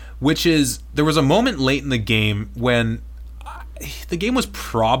 which is there was a moment late in the game when the game was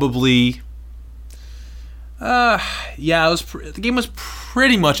probably the game was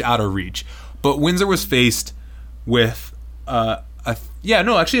pretty much out of reach, but Windsor was faced with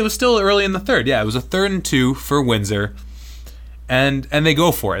it was still early in the third. It was a 3rd and 2 for Windsor. And they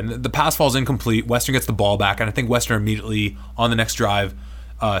go for it. And the pass falls incomplete. Western gets the ball back, and I think Western immediately on the next drive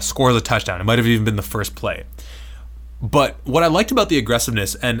scores a touchdown. It might have even been the first play. But what I liked about the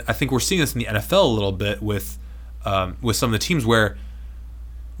aggressiveness, and I think we're seeing this in the NFL a little bit with some of the teams, where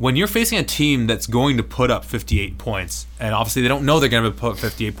when you're facing a team that's going to put up 58 points, and obviously they don't know they're going to put up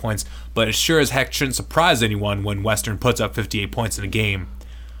 58 points, but it sure as heck shouldn't surprise anyone when Western puts up 58 points in a game.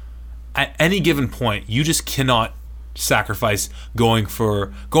 At any given point, you just cannot sacrifice going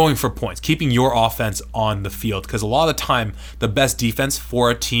for points, keeping your offense on the field, because a lot of the time the best defense for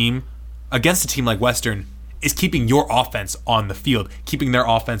a team against a team like Western is keeping your offense on the field, keeping their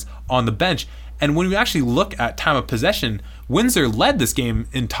offense on the bench. And when we actually look at time of possession, Windsor led this game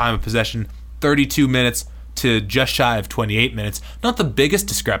in time of possession, 32 minutes to just shy of 28 minutes. Not the biggest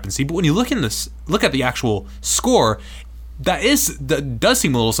discrepancy, but when you look at the actual score, that does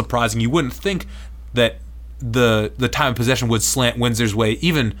seem a little surprising. You wouldn't think that the time of possession would slant Windsor's way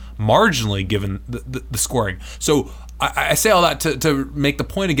even marginally, given the scoring. So I say all that to make the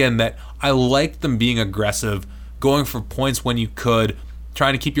point again that I like them being aggressive, going for points when you could,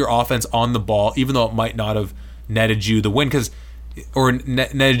 trying to keep your offense on the ball, even though it might not have netted you the win, or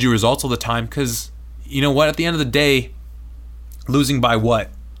netted you results all the time. Because you know what, at the end of the day, losing by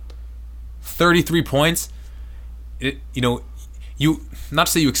 33 points. You not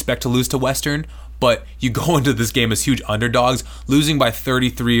to say you expect to lose to Western, but you go into this game as huge underdogs. Losing by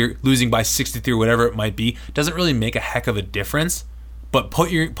 33, losing by 63, whatever it might be, doesn't really make a heck of a difference. But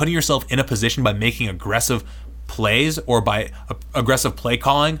putting yourself in a position by making aggressive plays or by aggressive play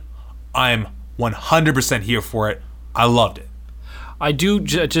calling, I'm 100% here for it. I loved it. I do,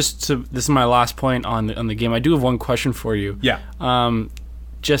 this is my last point on the game. I do have one question for you. Yeah.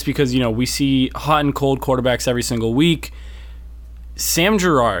 Just because, we see hot and cold quarterbacks every single week. Sam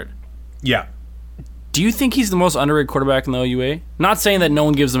Girard. Yeah. Do you think he's the most underrated quarterback in the OUA? Not saying that no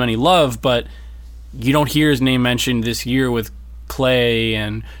one gives him any love, but you don't hear his name mentioned this year with Clay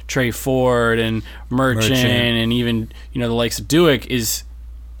and Trey Ford and Merchant. And even the likes of Duick.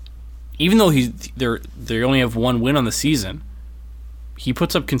 Even though they only have one win on the season, he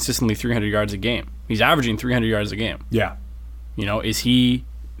puts up consistently 300 yards a game. He's averaging 300 yards a game. Yeah. Is he,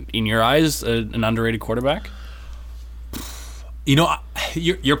 in your eyes, an underrated quarterback?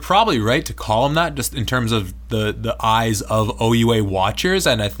 You're probably right to call him that, just in terms of the eyes of OUA watchers,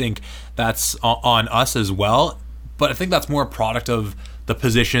 and I think that's on us as well. But I think that's more a product of the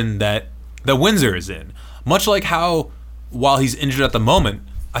position that Windsor is in. Much like how, while he's injured at the moment,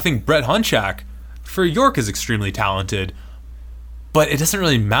 I think Brett Hunchak for York is extremely talented. But it doesn't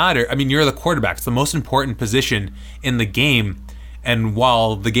really matter. I mean, you're the quarterback. It's the most important position in the game. And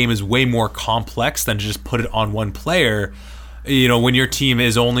while the game is way more complex than to just put it on one player, when your team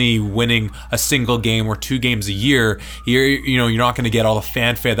is only winning a single game or 2 games a year, you're not going to get all the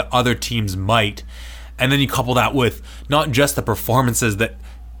fanfare that other teams might. And then you couple that with not just the performances that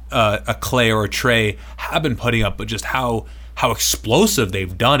a Clay or a Trey have been putting up, but just how explosive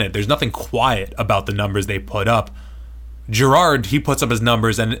they've done it. There's nothing quiet about the numbers they put up. Girard, he puts up his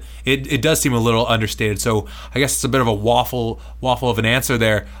numbers, and it does seem a little understated. So I guess it's a bit of a waffle of an answer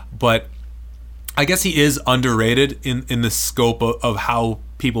there, but I guess he is underrated in the scope of how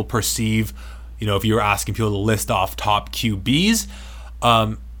people perceive, if you were asking people to list off top QBs.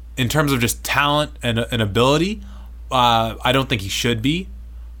 In terms of just talent and ability, I don't think he should be.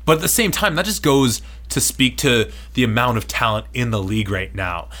 But at the same time, that just goes to speak to the amount of talent in the league right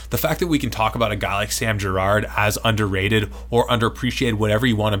now. The fact that we can talk about a guy like Sam Girard as underrated or underappreciated, whatever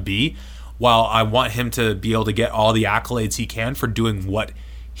you want to be, while I want him to be able to get all the accolades he can for doing what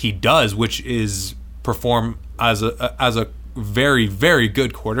he does, which is perform as a very, very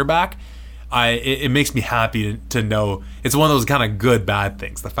good quarterback, it makes me happy to know it's one of those kind of good, bad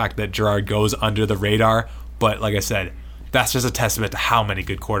things. The fact that Girard goes under the radar, but like I said, that's just a testament to how many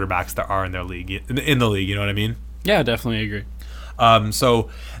good quarterbacks there are in the league. You know what I mean? Yeah, definitely agree. So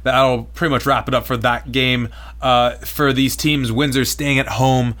that'll pretty much wrap it up for that game. For these teams, Windsor's staying at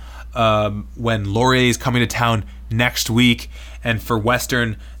home when Laurier is coming to town next week. And for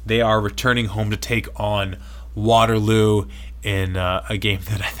Western, they are returning home to take on Waterloo in a game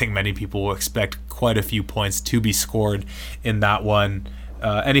that I think many people will expect quite a few points to be scored in that one.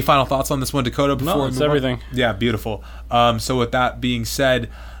 Any final thoughts on this one, Dakota? No, it's everything. Yeah, beautiful. So with that being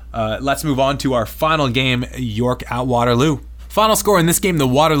said, let's move on to our final game, York at Waterloo. Final score in this game, the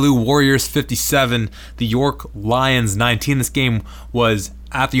Waterloo Warriors 57, the York Lions 19. This game was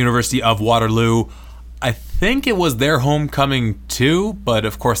at the University of Waterloo. I think it was their homecoming too, but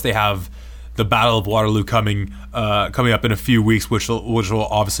of course they have the Battle of Waterloo coming up in a few weeks, which will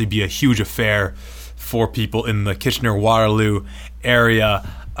obviously be a huge affair for people in the Kitchener-Waterloo area.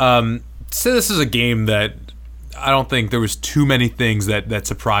 So this is a game that I don't think there was too many things that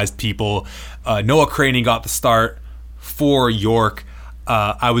surprised people. Noah Craney got the start for York.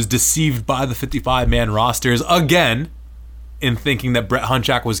 I was deceived by the 55-man rosters again in thinking that Brett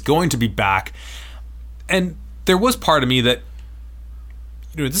Hunchak was going to be back. And there was part of me that,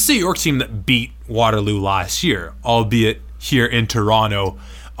 this is a York team that beat Waterloo last year, albeit here in Toronto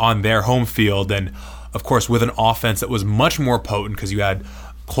on their home field, and of course with an offense that was much more potent because you had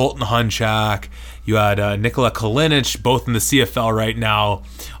Colton Hunchak, you had Nikola Kalinic, both in the CFL right now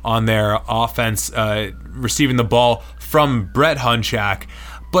on their offense, receiving the ball from Brett Hunchak.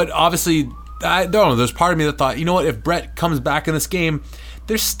 But obviously, I don't know, there's part of me that thought, if Brett comes back in this game,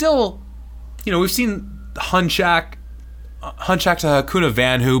 there's still, we've seen Hunchak to Hakuna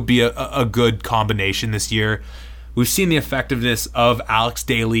Vanhu be a good combination this year. We've seen the effectiveness of Alex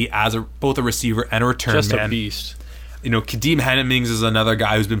Daly as both a receiver and a return man. Just a beast. Kadeem Hennemings is another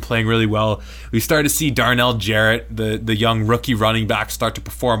guy who's been playing really well. We started to see Darnell Jarrett, the young rookie running back, start to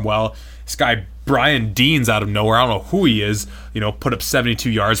perform well. This guy, Brian Deans, out of nowhere, I don't know who he is, put up 72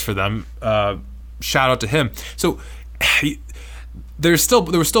 yards for them. Shout out to him. So there was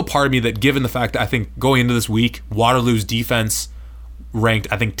still part of me that, given the fact that I think going into this week, Waterloo's defense ranked,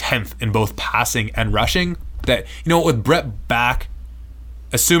 I think, 10th in both passing and rushing, that, with Brett back,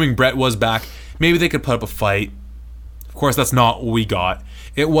 assuming Brett was back, maybe they could put up a fight. Of course, that's not what we got.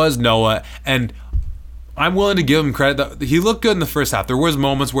 It was Noah, and I'm willing to give him credit that he looked good in the first half. There was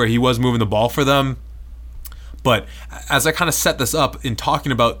moments where he was moving the ball for them, but as I kind of set this up in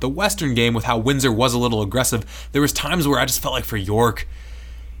talking about the Western game with how Windsor was a little aggressive, there was times where I just felt like for York,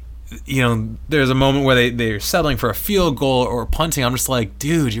 there's a moment where they're settling for a field goal or punting. I'm just like,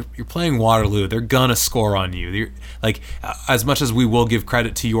 dude, you're playing Waterloo. They're gonna score on you. You're, like, as much as we will give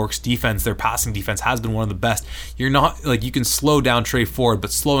credit to York's defense, their passing defense has been one of the best. You're not, like, you can slow down Trey Ford,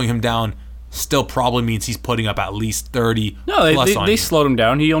 but slowing him down still probably means he's putting up at least 30 plus on you. They slowed him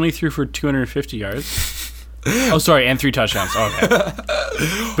down. He only threw for 250 yards. Oh, sorry, and 3 touchdowns. Okay.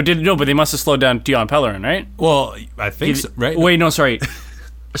 But they must have slowed down Dion Pellerin, right? Well, I think so, right? Wait, no, sorry.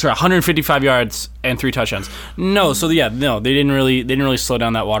 Sorry, 155 yards and 3 touchdowns. No, so yeah, no, they didn't really slow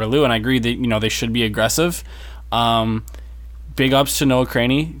down that Waterloo, and I agree that they should be aggressive. Big ups to Noah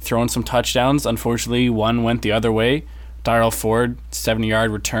Craney throwing some touchdowns. Unfortunately, one went the other way. Darrell Ford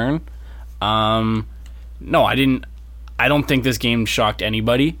 70-yard return. No, I don't think this game shocked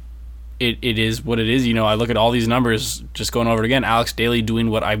anybody. It is what it is. I look at all these numbers, just going over it again. Alex Daly doing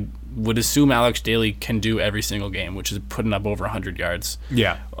what I would assume Alex Daly can do every single game, which is putting up over 100 yards.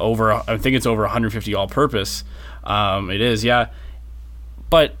 Yeah. I think it's over 150 all-purpose. It is, yeah.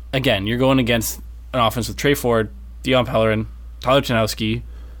 But, again, you're going against an offense with Trey Ford, Dion Pellerin, Tyler Tanowski,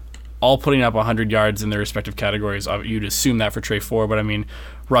 all putting up 100 yards in their respective categories. You'd assume that for Trey Ford, but,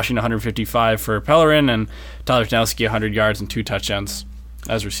 rushing 155 for Pellerin and Tyler Tanowski 100 yards and 2 touchdowns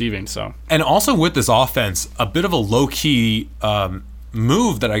as receiving. So, and also with this offense, a bit of a low-key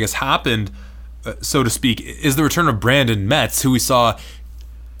move that I guess happened, so to speak, is the return of Brandon Metz, who we saw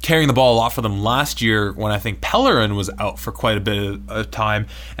carrying the ball a lot for them last year when I think Pellerin was out for quite a bit of time.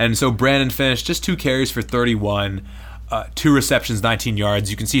 And so Brandon finished just 2 carries for 31, 2 receptions, 19 yards.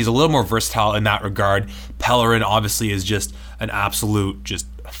 You can see he's a little more versatile in that regard. Pellerin obviously is just an absolute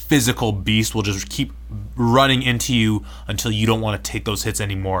physical beast, will just keep running into you until you don't want to take those hits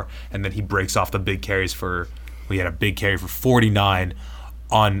anymore, and then he breaks off the big carries we had a big carry for 49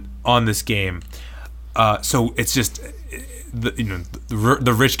 on this game. So it's just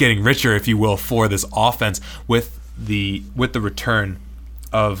the rich getting richer, if you will, for this offense with the return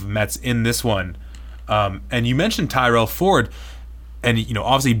of Metz in this one. And you mentioned Tyrell Ford, and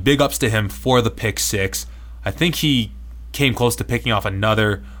obviously big ups to him for the pick 6. I think he came close to picking off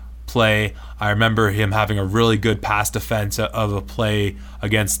another play. I remember him having a really good pass defense of a play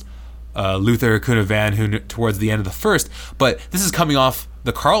against Luther Hakuna Vanhu towards the end of the first. But this is coming off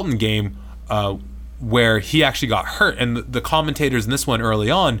the Carleton game where he actually got hurt, and the commentators in this one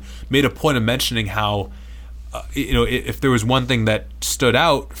early on made a point of mentioning how if there was one thing that stood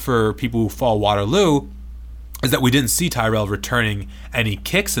out for people who follow Waterloo, is that we didn't see Tyrell returning any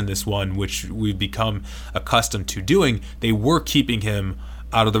kicks in this one, which we've become accustomed to doing. They were keeping him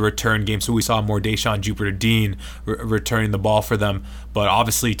out of the return game, so we saw more Deshaun Jupiter-Dean returning the ball for them. But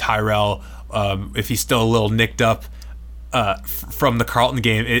obviously Tyrell, if he's still a little nicked up from the Carleton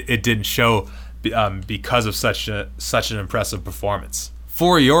game, it didn't show because of such an impressive performance.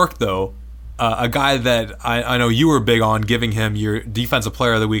 For York, though, a guy that I know you were big on giving him your Defensive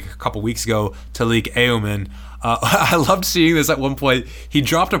Player of the Week a couple weeks ago, Talik Ayomin. I loved seeing this at one point. He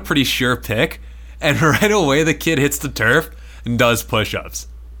dropped a pretty sure pick, and right away the kid hits the turf and does push-ups.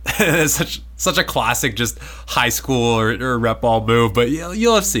 It's such a classic, just high school or rep ball move, but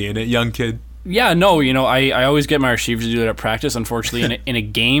you'll have seen it, young kid. Yeah, no, I always get my receivers to do it at practice. Unfortunately, in a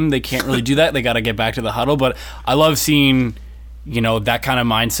game, they can't really do that. They got to get back to the huddle. But I love seeing, that kind of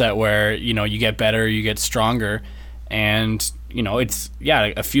mindset where, you get better, you get stronger. And, it's,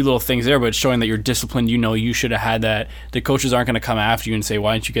 a few little things there, but showing that you're disciplined, you should have had that. The coaches aren't going to come after you and say,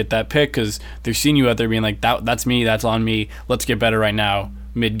 why didn't you get that pick? Because they're seeing you out there being like, that's me, that's on me. Let's get better right now,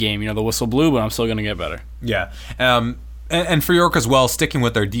 mid-game. The whistle blew, but I'm still going to get better. Yeah. And for York as well, sticking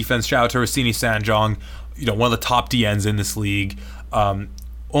with their defense, shout out to Rossini Sanjong, one of the top DNs in this league.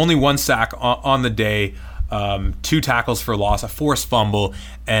 Only 1 sack on the day, 2 tackles for loss, a forced fumble,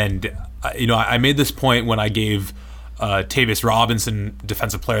 and I made this point when I gave Tavius Robinson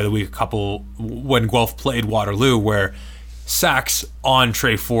Defensive Player of the Week when Guelph played Waterloo, where sacks on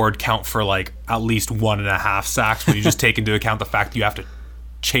Trey Ford count for like at least 1.5 sacks when you just take into account the fact that you have to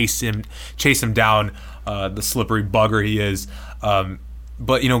chase him down, the slippery bugger he is.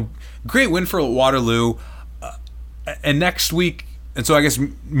 But great win for Waterloo, and next week. And so I guess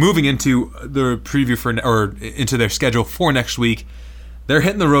moving into the preview into their schedule for next week, they're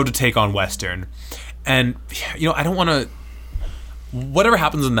hitting the road to take on Western. And I don't want to. Whatever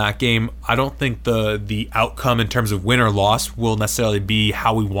happens in that game, I don't think the outcome in terms of win or loss will necessarily be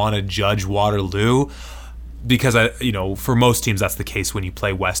how we want to judge Waterloo, because for most teams that's the case when you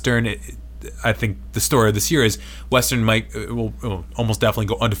play Western. I think the story of this year is Western will almost definitely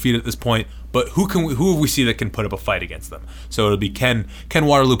go undefeated at this point, but who have we see that can put up a fight against them? So it'll be can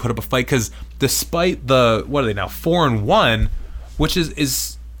Waterloo put up a fight? Because despite what are they now, 4-1, which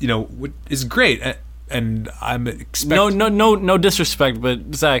is great. And I'm expecting... No disrespect,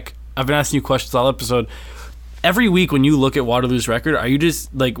 but Zach, I've been asking you questions all episode. Every week when you look at Waterloo's record, are you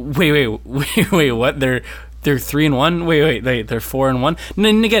just like, wait, what? They're 3-1? Wait, they're 4-1?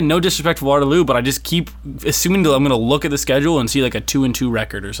 And again, no disrespect to Waterloo, but I just keep assuming that I'm going to look at the schedule and see like a 2-2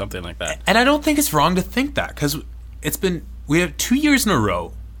 record or something like that. And I don't think it's wrong to think that, because we have 2 years in a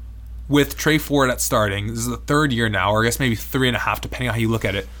row with Trey Ford at starting. This is the 3rd year now, or I guess maybe 3.5, depending on how you look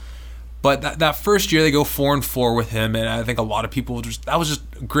at it. But that first year they go 4-4 with him, and I think a lot of people that was just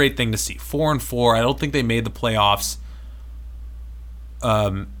a great thing to see. 4-4. I don't think they made the playoffs.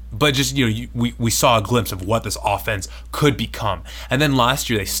 But just we saw a glimpse of what this offense could become. And then last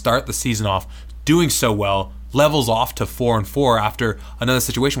year they start the season off doing so well, levels off to 4-4 after another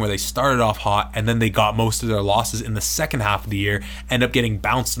situation where they started off hot and then they got most of their losses in the second half of the year, end up getting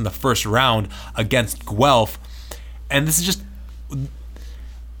bounced in the first round against Guelph. And this is just...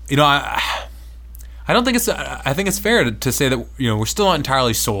 I don't think I think it's fair to say that we're still not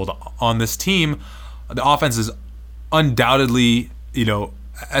entirely sold on this team. The offense is undoubtedly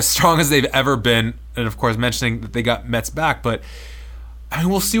as strong as they've ever been, and of course mentioning that they got Mets back. But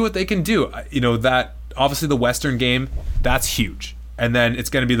we'll see what they can do. That obviously the Western game, that's huge, and then it's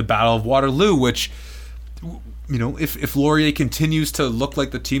going to be the Battle of Waterloo, which if Laurier continues to look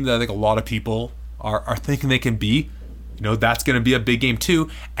like the team that I think a lot of people are thinking they can be. That's going to be a big game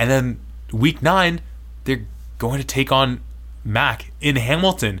too. And then week 9, they're going to take on Mac in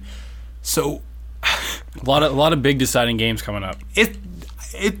Hamilton. So a lot of big deciding games coming up. It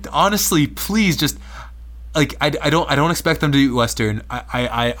honestly, please just like I don't expect them to beat Western.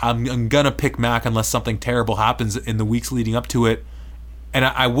 I'm gonna pick Mac unless something terrible happens in the weeks leading up to it. And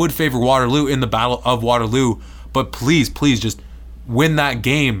I would favor Waterloo in the Battle of Waterloo, but please just win that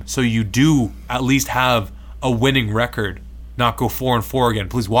game so you do at least have a winning record, not go 4-4 again.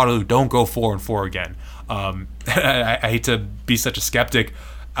 Please, Waterloo, don't go 4-4 again. I hate to be such a skeptic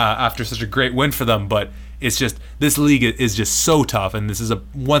after such a great win for them, but it's just this league is just so tough, and this is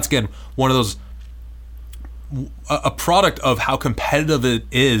once again one of those a product of how competitive it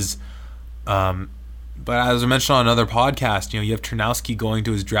is. But as I mentioned on another podcast, you have Ternowski going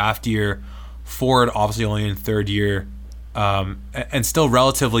to his draft year, Ford obviously only in 3rd year, and still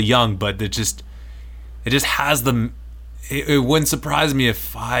relatively young, but it just has them. It wouldn't surprise me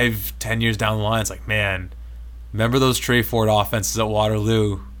if 5-10 years down the line, it's like, man, remember those Trey Ford offenses at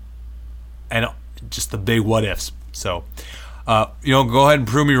Waterloo, and just the big what ifs. So, go ahead and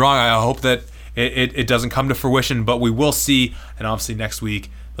prove me wrong. I hope that it doesn't come to fruition, but we will see. And obviously next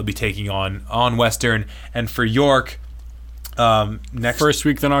week they'll be taking on Western, and for York, next first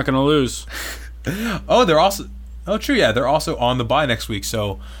week they're not going to lose. True, yeah, they're also on the bye next week,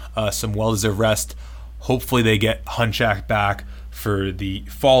 so some well-deserved rest. Hopefully they get Hunchak back for the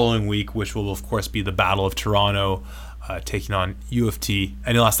following week, which will of course be the Battle of Toronto, taking on U of T.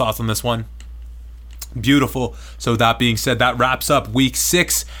 Any last thoughts on this one? Beautiful. So that being said, that wraps up week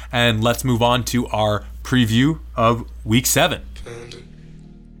 6, and let's move on to our preview of week 7.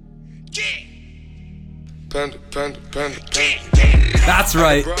 That's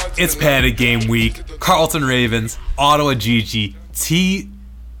right, it's Panda Game Week. Carleton Ravens, Ottawa GG,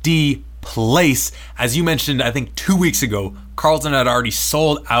 TD Place. As you mentioned, I think 2 weeks ago, Carleton had already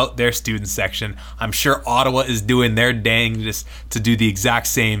sold out their student section. I'm sure Ottawa is doing their dangest to do the exact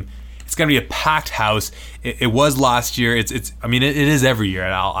same. It's going to be a packed house. It was last year. It is every year.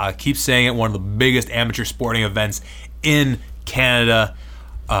 And I'll keep saying it, one of the biggest amateur sporting events in Canada.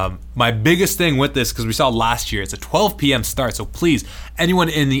 My biggest thing with this, because we saw last year, it's a 12 p.m. start, so please, anyone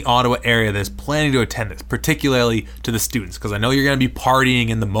in the Ottawa area that's planning to attend this, particularly to the students, because I know you're going to be partying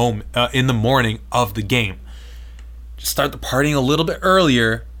in the morning of the game. Just start the partying a little bit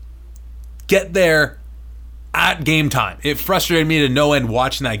earlier. Get there at game time. It frustrated me to no end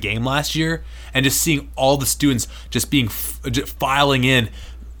watching that game last year and just seeing all the students just filing in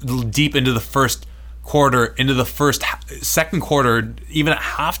deep into the first quarter, into the second quarter, even at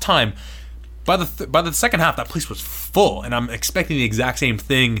halftime. By the second half, that place was full, and I'm expecting the exact same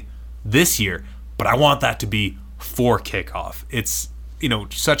thing this year, but I want that to be for kickoff. It's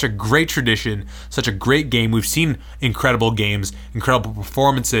such a great tradition, such a great game. We've seen incredible games, incredible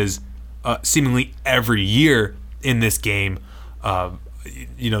performances seemingly every year in this game.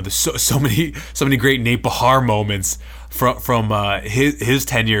 There's so many great Nate Bahar moments from his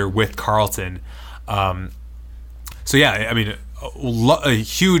tenure with Carleton. A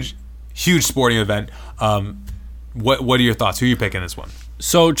huge sporting event. What are your thoughts? Who are you picking this one?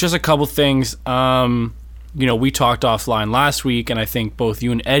 So just a couple things. We talked offline last week, and I think both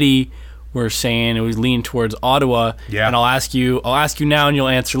you and Eddie were saying it was leaning towards Ottawa. Yeah. And I'll ask you now, and you'll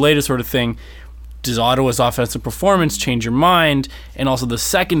answer later, sort of thing. Does Ottawa's offensive performance change your mind? And also the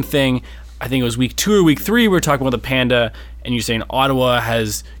second thing, I think it was week 2 or week 3, we were talking about the Panda, and you're saying Ottawa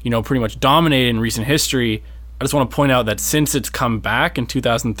has, pretty much dominated in recent history. I just want to point out that since it's come back in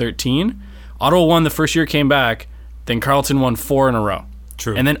 2013, Ottawa won the first year it came back, then Carleton won 4 in a row.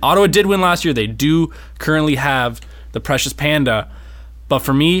 True. And then Ottawa did win last year. They do currently have the precious Panda. But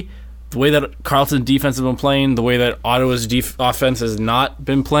for me, the way that Carleton's defense has been playing, the way that Ottawa's offense has not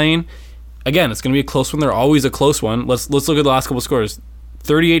been playing, again, it's going to be a close one. They're always a close one. Let's look at the last couple scores.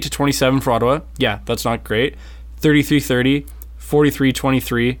 38-27 for Ottawa. Yeah, that's not great. 33-30,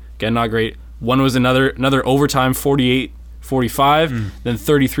 43-23. Again, not great. One was another overtime, 48-45. Then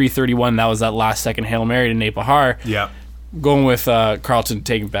 33-31. That was that last second Hail Mary to Nate Bahar. Yeah. Going with Carleton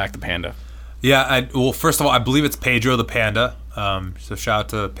taking back the Panda. Yeah, first of all, I believe it's Pedro the Panda. So shout out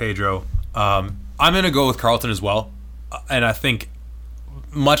to Pedro. I'm going to go with Carleton as well. And I think,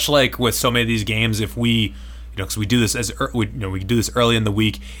 much like with so many of these games, if we, because we do this we do this early in the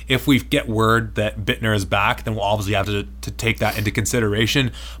week, if we get word that Bittner is back, then we'll obviously have to take that into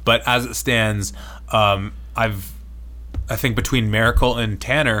consideration. But as it stands, I think between Miracle and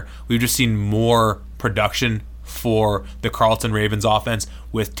Tanner, we've just seen more production for the Carleton Ravens offense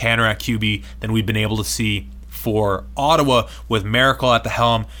with Tanner at QB than we've been able to see for Ottawa with Miracle at the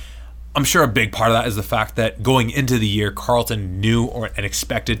helm. I'm sure a big part of that is the fact that going into the year, Carleton knew and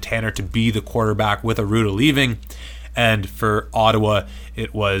expected Tanner to be the quarterback with Arruda leaving. And for Ottawa,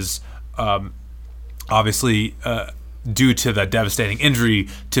 it was obviously due to the devastating injury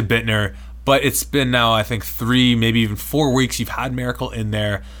to Bittner. But it's been now, I think, 3, maybe even 4 weeks you've had Miracle in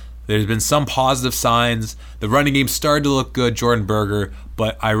there. There's been some positive signs. The running game started to look good, Jordan Berger.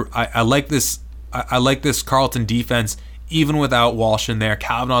 But I like this. I like this Carleton defense. Even without Walsh in there,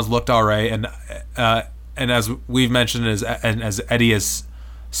 Kavanaugh's looked all right, and as we've mentioned, and as Eddie has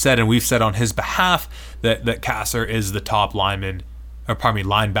said, and we've said on his behalf, that Kasser is the top linebacker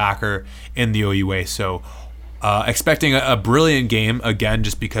in the OUA. So expecting a brilliant game again,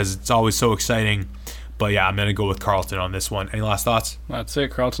 just because it's always so exciting. But yeah, I'm gonna go with Carleton on this one. Any last thoughts? That's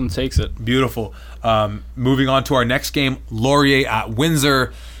it. Carleton takes it. Beautiful. Moving on to our next game, Laurier at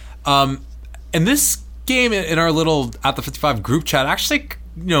Windsor, and this game in our little At the 55 group chat actually,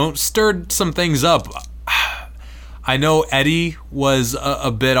 stirred some things up. I know Eddie was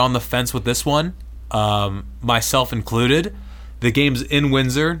a bit on the fence with this one, myself included. The game's in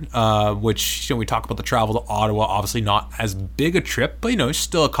Windsor, which we talk about the travel to Ottawa, obviously not as big a trip, but it's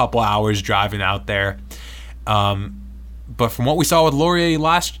still a couple hours driving out there. But from what we saw with Laurier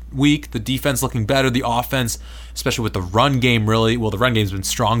last week, the defense looking better, the offense, especially with the run game, the run game's been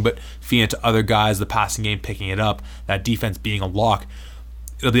strong, but feeding it to other guys, the passing game picking it up, that defense being a lock.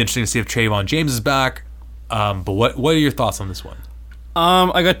 It'll be interesting to see if Trayvon James is back. But what are your thoughts on this one?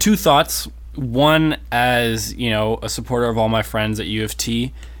 I got 2 thoughts. One, as a supporter of all my friends at U of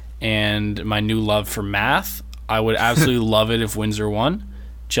T and my new love for math, I would absolutely love it if Windsor won.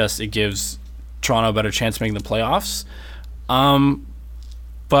 It gives Toronto a better chance of making the playoffs.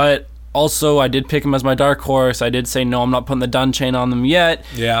 But Also, I did pick them as my dark horse. I did say, no, I'm not putting the done chain on them yet.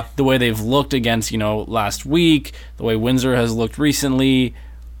 Yeah. The way they've looked against, last week, the way Windsor has looked recently.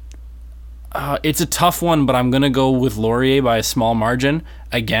 It's a tough one, but I'm going to go with Laurier by a small margin.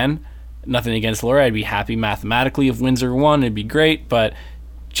 Again, nothing against Laurier. I'd be happy mathematically if Windsor won. It'd be great, but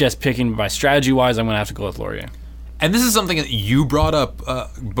just picking by strategy-wise, I'm going to have to go with Laurier. And this is something that you brought up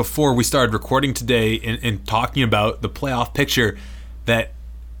before we started recording today in talking about the playoff picture, that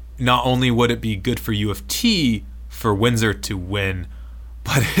not only would it be good for U of T for Windsor to win,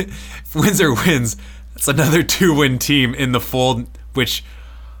 but if Windsor wins, it's another 2-win team in the fold, which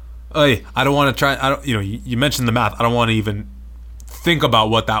I don't want to try. You mentioned the math. I don't want to even think about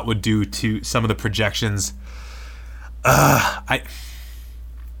what that would do to some of the projections.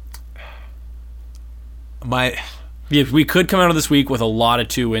 We could come out of this week with a lot of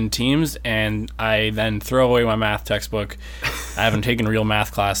 2-win teams, and I then throw away my math textbook. I haven't taken a real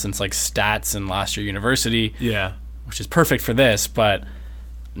math class since stats in last year university. Yeah, which is perfect for this, but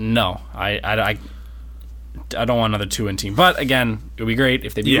no, I don't want another 2-win team. But again, it would be great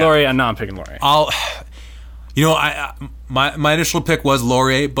if they beat Laurier, and now I'm picking Laurier. My initial pick was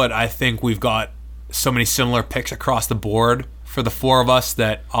Laurier, but I think we've got so many similar picks across the board for the four of us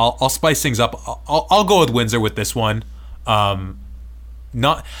that I'll spice things up. I'll go with Windsor with this one. I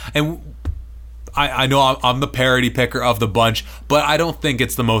know I'm the parody picker of the bunch, but I don't think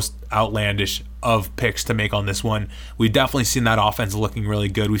it's the most outlandish of picks to make on this one. We've definitely seen that offense looking really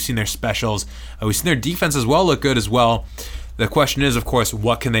good. We've seen their specials. We've seen their defense as well look good as well. The question is, of course,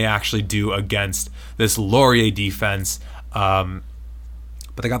 what can they actually do against this Laurier defense? But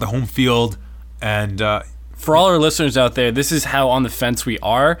they got the home field, and for all our listeners out there, this is how on the fence we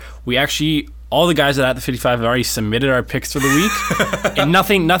are. We actually, all the guys at the 55 have already submitted our picks for the week, and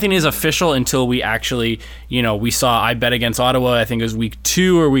nothing is official until we actually, we saw I bet against Ottawa. I think it was week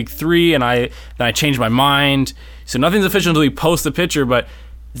 2 or week 3, and I changed my mind. So nothing's official until we post the picture. But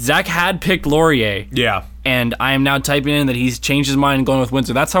Zach had picked Laurier. Yeah. And I am now typing in that he's changed his mind and going with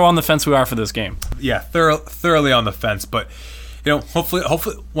Windsor. That's how on the fence we are for this game. Yeah, thoroughly on the fence. But hopefully,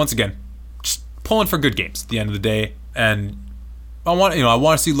 once again, just pulling for good games at the end of the day. And I want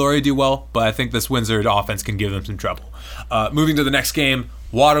to see Laurier do well, but I think this Windsor offense can give them some trouble. Moving to the next game,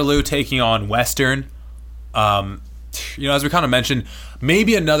 Waterloo taking on Western. As we kind of mentioned,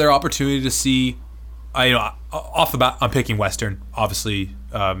 maybe another opportunity to see. Off the bat, I'm picking Western. Obviously,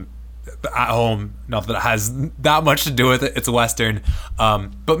 at home, not that it has that much to do with it. It's a Western,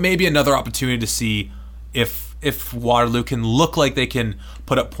 but maybe another opportunity to see if Waterloo can look like they can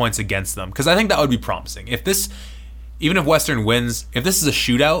put up points against them, because I think that would be promising. Even if Western wins, if this is a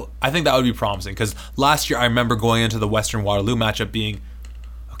shootout, I think that would be promising. Because last year, I remember going into the Western Waterloo matchup being,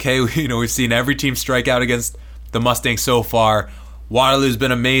 okay, we've seen every team strike out against the Mustangs so far. Waterloo's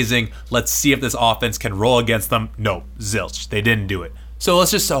been amazing. Let's see if this offense can roll against them. No, zilch. They didn't do it. So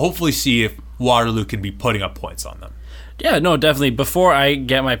let's just hopefully see if Waterloo can be putting up points on them. Yeah, no, definitely. Before I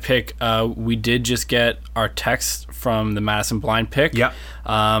get my pick, we did just get our text from the Madison Blind pick. Yeah.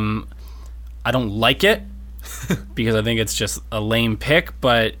 I don't like it because I think it's just a lame pick,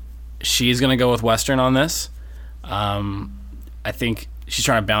 but she's going to go with Western on this. I think she's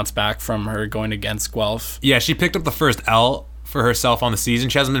trying to bounce back from her going against Guelph. Yeah, she picked up the first L for herself on the season.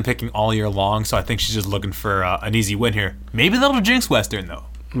 She hasn't been picking all year long, so I think she's just looking for an easy win here. Maybe that'll jinx Western, though.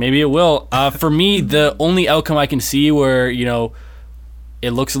 Maybe it will. For me, the only outcome I can see where,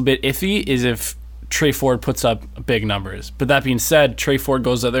 it looks a bit iffy is if Trey Ford puts up big numbers. But that being said, Trey Ford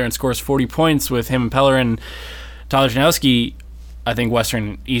goes out there and scores 40 points with him and Peller and Tyler Janowski. I think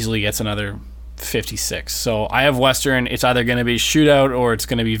Western easily gets another 56. So I have Western. It's either going to be a shootout or it's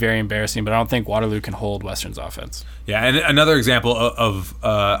going to be very embarrassing, but I don't think Waterloo can hold Western's offense. Yeah, and another example of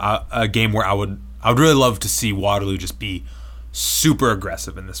a game where I would really love to see Waterloo just be super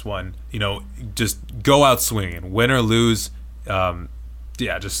aggressive in this one. Just go out swinging, win or lose.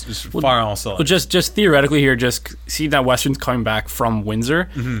 Just fire on all cylinders. Well, just theoretically here, just see that Western's coming back from Windsor.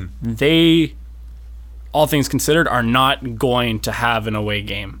 Mm-hmm. They, all things considered, are not going to have an away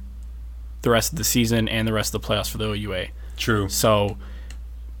game the rest of the season and the rest of the playoffs for the OUA. True. So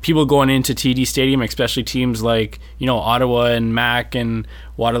people going into TD Stadium, especially teams like Ottawa and Mac and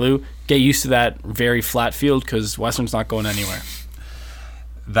Waterloo, get used to that very flat field because Western's not going anywhere.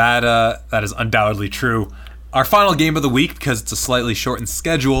 That is undoubtedly true. Our final game of the week, because it's a slightly shortened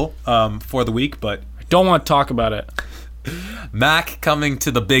schedule for the week, but I don't want to talk about it. Mac coming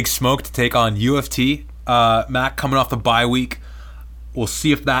to the Big Smoke to take on U of T. Mac coming off the bye week. We'll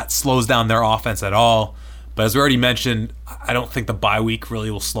see if that slows down their offense at all. But as we already mentioned, I don't think the bye week really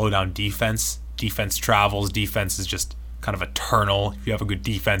will slow down defense. Defense travels. Defense is just kind of eternal. If you have a good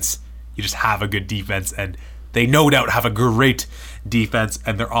defense, You just have a good defense, and they no doubt have a great defense,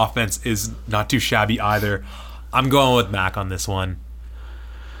 and their offense is not too shabby either. I'm going with Mac on this one.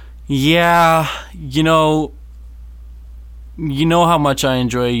 Yeah, you know how much I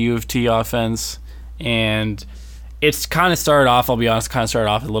enjoy a U of T offense, and it's kind of started off, I'll be honest,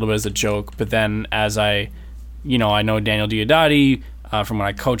 a little bit as a joke, but then as I know Daniel Diodati from when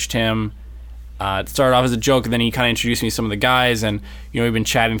I coached him. It started off as a joke, and then he kind of introduced me to some of the guys, and we've been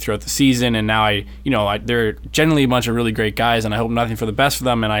chatting throughout the season, and now they're generally a bunch of really great guys, and I hope nothing for the best for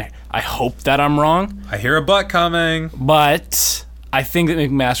them, and I hope that I'm wrong. I hear a but coming. But I think that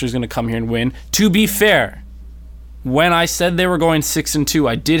McMaster is going to come here and win. To be fair, when I said they were going 6-2,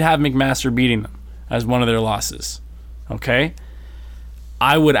 I did have McMaster beating them as one of their losses. Okay?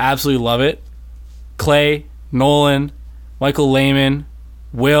 I would absolutely love it. Clay, Nolan, Michael Lehman,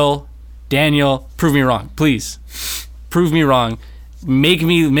 Will, Daniel, prove me wrong, please. Prove me wrong. Make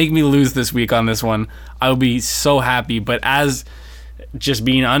me lose this week on this one. I will be so happy. But as just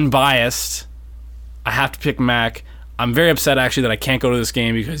being unbiased, I have to pick Mac. I'm very upset actually that I can't go to this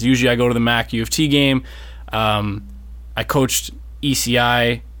game because usually I go to the Mac U of T game. I coached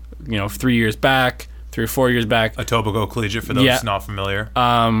ECI, 3 years back, 3 or 4 years back. Etobicoke Collegiate for those not familiar.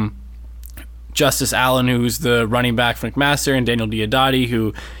 Justice Allen, who's the running back for McMaster, and Daniel Diodati,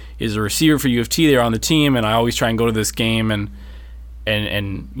 who is a receiver for U of T. They're on the team, and I always try and go to this game and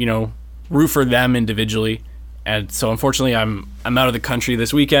root for them individually. And so unfortunately I'm out of the country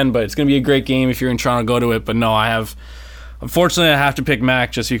this weekend, but it's going to be a great game if you're in Toronto, go to it. But no, unfortunately I have to pick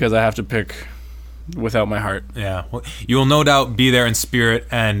Mac just because I have to pick without my heart. Yeah, well, you will no doubt be there in spirit,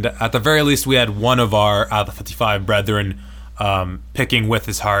 and at the very least we had one of our out of the 55 brethren picking with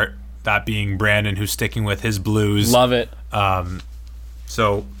his heart, that being Brandon, who's sticking with his Blues. Love it.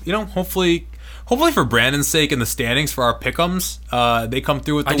 So, hopefully for Brandon's sake in the standings for our pick'ems, they come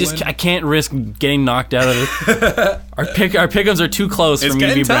through with the win. I can't risk getting knocked out of it. Our pick'ems are too close for me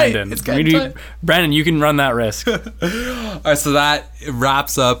to be tight. Brandon. It's getting tight. Brandon, you can run that risk. All right, so that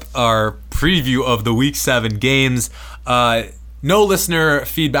wraps up our preview of the Week 7 games. No listener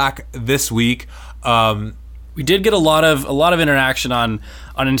feedback this week. We did get a lot of interaction on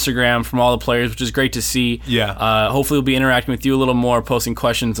Instagram from all the players, which is great to see. Yeah. Hopefully we'll be interacting with you a little more, posting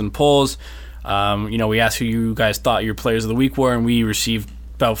questions and polls. We asked who you guys thought your players of the week were, and we received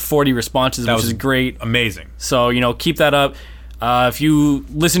about 40 responses, which is great. Amazing. So, keep that up. If you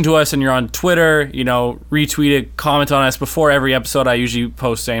listen to us and you're on Twitter, retweet it, comment on us. Before every episode, I usually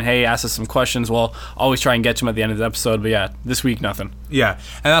post saying, hey, ask us some questions. We'll always try and get to them at the end of the episode. But yeah, this week, nothing. Yeah,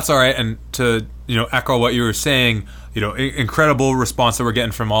 and that's all right. And to, echo what you were saying, incredible response that we're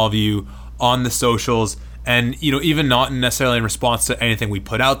getting from all of you on the socials. And, even not necessarily in response to anything we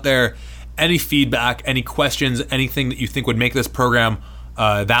put out there, any feedback, any questions, anything that you think would make this program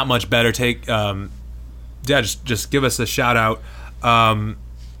that much better, just give us a shout out.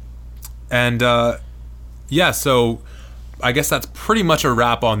 So I guess that's pretty much a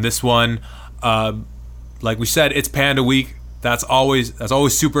wrap on this one. Like we said, it's Panda Week. That's always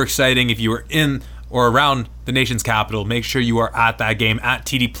super exciting. If you are in or around the nation's capital, make sure you are at that game at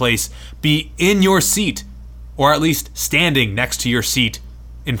TD Place. Be in your seat, or at least standing next to your seat,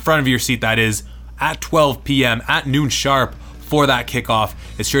 in front of your seat, that is, at 12 p.m., at noon sharp for that kickoff.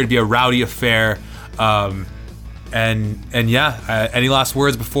 It's sure to be a rowdy affair. Any last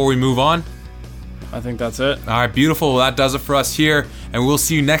words before we move on? I think that's it. All right, beautiful. Well, that does it for us here, and we'll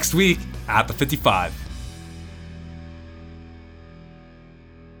see you next week at the 55.